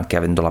 anche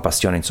avendo la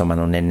passione, insomma,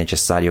 non è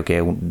necessario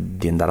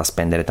di andare a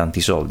spendere tanti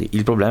soldi.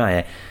 Il problema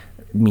è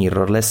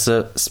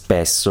mirrorless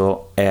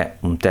spesso è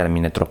un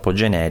termine troppo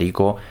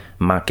generico,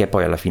 ma che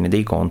poi alla fine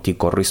dei conti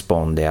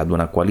corrisponde ad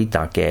una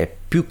qualità che è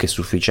più che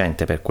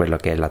sufficiente per quello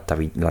che è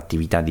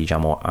l'attività,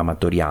 diciamo,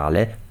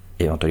 amatoriale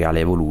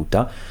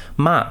evoluta,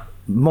 ma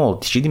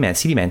molti si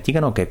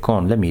dimenticano che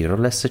con le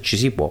mirrorless ci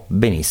si può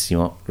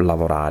benissimo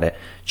lavorare.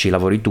 Ci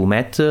lavori tu,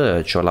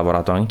 Matt, ci ho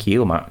lavorato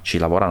anch'io, ma ci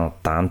lavorano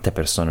tante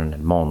persone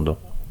nel mondo.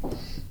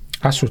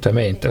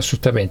 Assolutamente.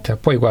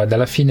 Poi guarda,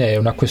 alla fine è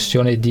una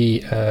questione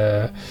di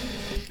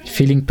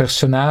feeling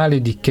personale,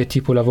 di che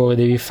tipo di lavoro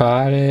devi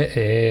fare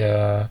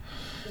e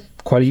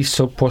quali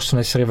possono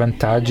essere i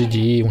vantaggi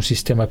di un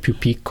sistema più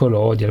piccolo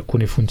o di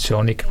alcune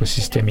funzioni che questi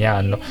sistemi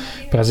hanno.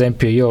 Per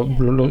esempio, io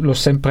l'ho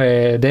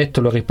sempre detto,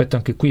 lo ripeto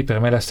anche qui,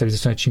 per me la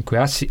stabilizzazione 5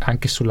 assi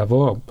anche sul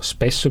lavoro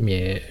spesso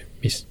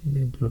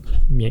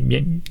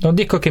non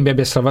dico che mi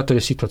abbia salvato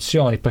le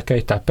situazioni, per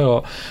carità,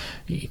 però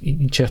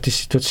in certe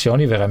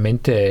situazioni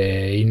veramente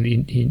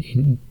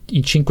in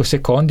 5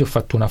 secondi ho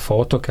fatto una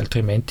foto che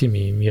altrimenti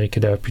mi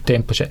richiedeva più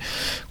tempo, cioè,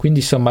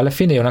 quindi insomma alla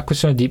fine è una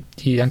questione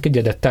anche di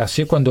adattarsi.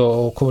 Io quando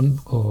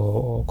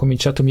ho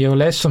cominciato Mirror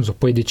Lessons ho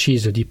poi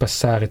deciso di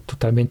passare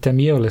totalmente a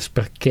mirrorless,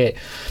 perché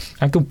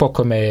anche un po'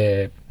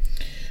 come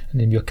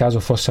nel mio caso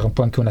forse era un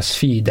po' anche una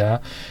sfida,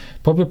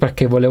 proprio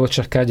perché volevo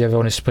cercare di avere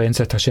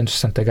un'esperienza a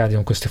 360 gradi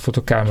con queste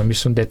fotocamere. Mi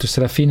sono detto, se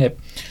alla fine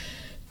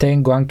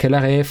tengo anche la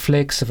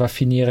reflex va a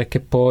finire che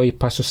poi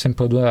passo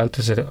sempre ad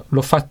un'altra.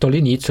 L'ho fatto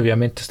all'inizio,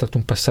 ovviamente è stato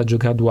un passaggio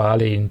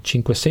graduale in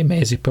 5-6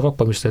 mesi, però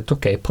poi mi sono detto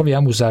ok,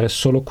 proviamo a usare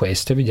solo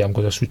queste e vediamo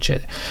cosa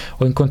succede.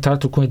 Ho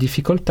incontrato alcune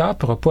difficoltà,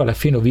 però poi alla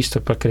fine ho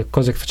visto, perché le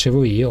cose che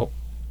facevo io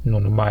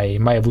non ho mai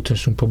avuto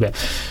nessun problema.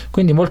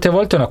 Quindi molte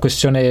volte è una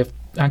questione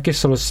anche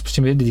solo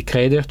semplicemente di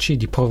crederci,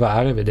 di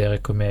provare, vedere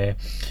come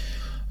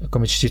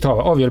ci si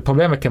trova. Ovvio, il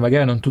problema è che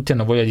magari non tutti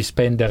hanno voglia di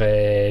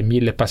spendere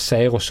 1000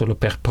 €, solo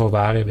per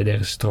provare e vedere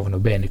se si trovano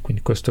bene,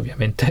 quindi questo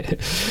ovviamente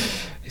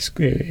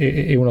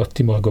è un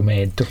ottimo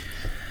argomento.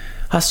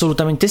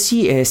 Assolutamente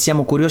sì, e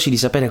siamo curiosi di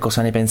sapere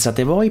cosa ne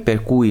pensate voi,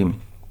 per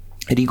cui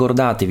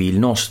ricordatevi il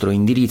nostro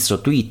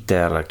indirizzo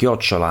Twitter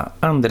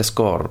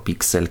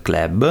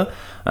 _pixelclub,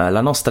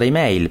 la nostra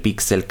email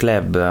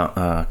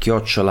pixelclub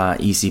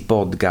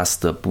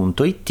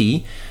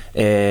 @easypodcast.it,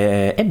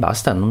 E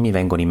basta, non mi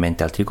vengono in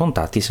mente altri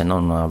contatti, se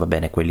non va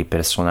bene quelli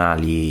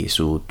personali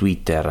su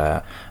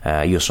Twitter.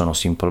 Io sono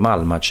Simple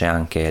Mal, ma c'è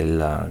anche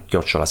il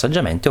 @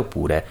 saggiamente,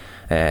 oppure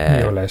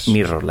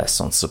Mirror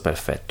Lessons.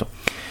 Perfetto,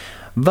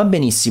 va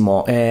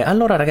benissimo.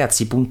 Allora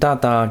ragazzi,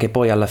 puntata che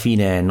poi alla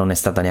fine non è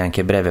stata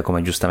neanche breve,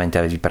 come giustamente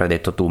avevi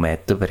predetto tu,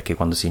 Matt, perché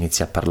quando si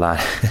inizia a parlare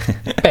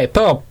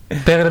però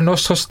per il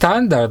nostro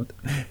standard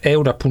è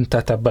una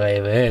puntata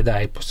breve,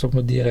 dai,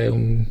 possiamo dire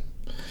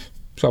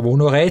insomma,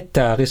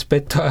 un'oretta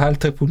rispetto a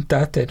altre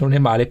puntate non è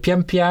male,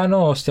 pian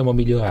piano stiamo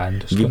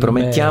migliorando. Vi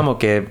promettiamo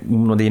che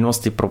uno dei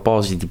nostri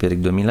propositi per il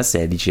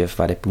 2016 è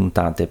fare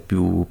puntate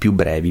più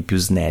brevi, più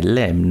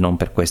snelle, non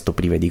per questo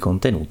prive di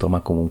contenuto, ma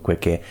comunque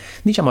che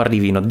diciamo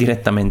arrivino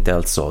direttamente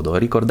al sodo.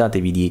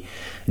 Ricordatevi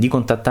di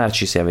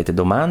contattarci se avete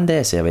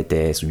domande, se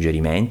avete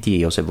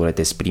suggerimenti o se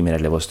volete esprimere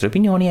le vostre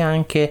opinioni, e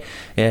anche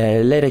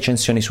le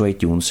recensioni su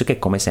iTunes, che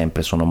come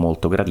sempre sono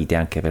molto gradite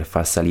anche per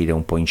far salire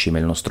un po' in cima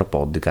il nostro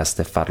podcast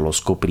e farlo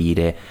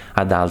scoprire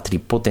ad altri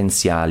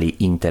potenziali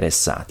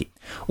interessati.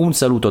 Un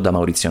saluto da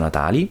Maurizio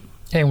Natali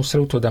e un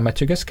saluto da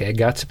Matteo Gasquet,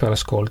 grazie per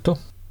l'ascolto.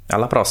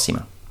 Alla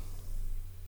prossima.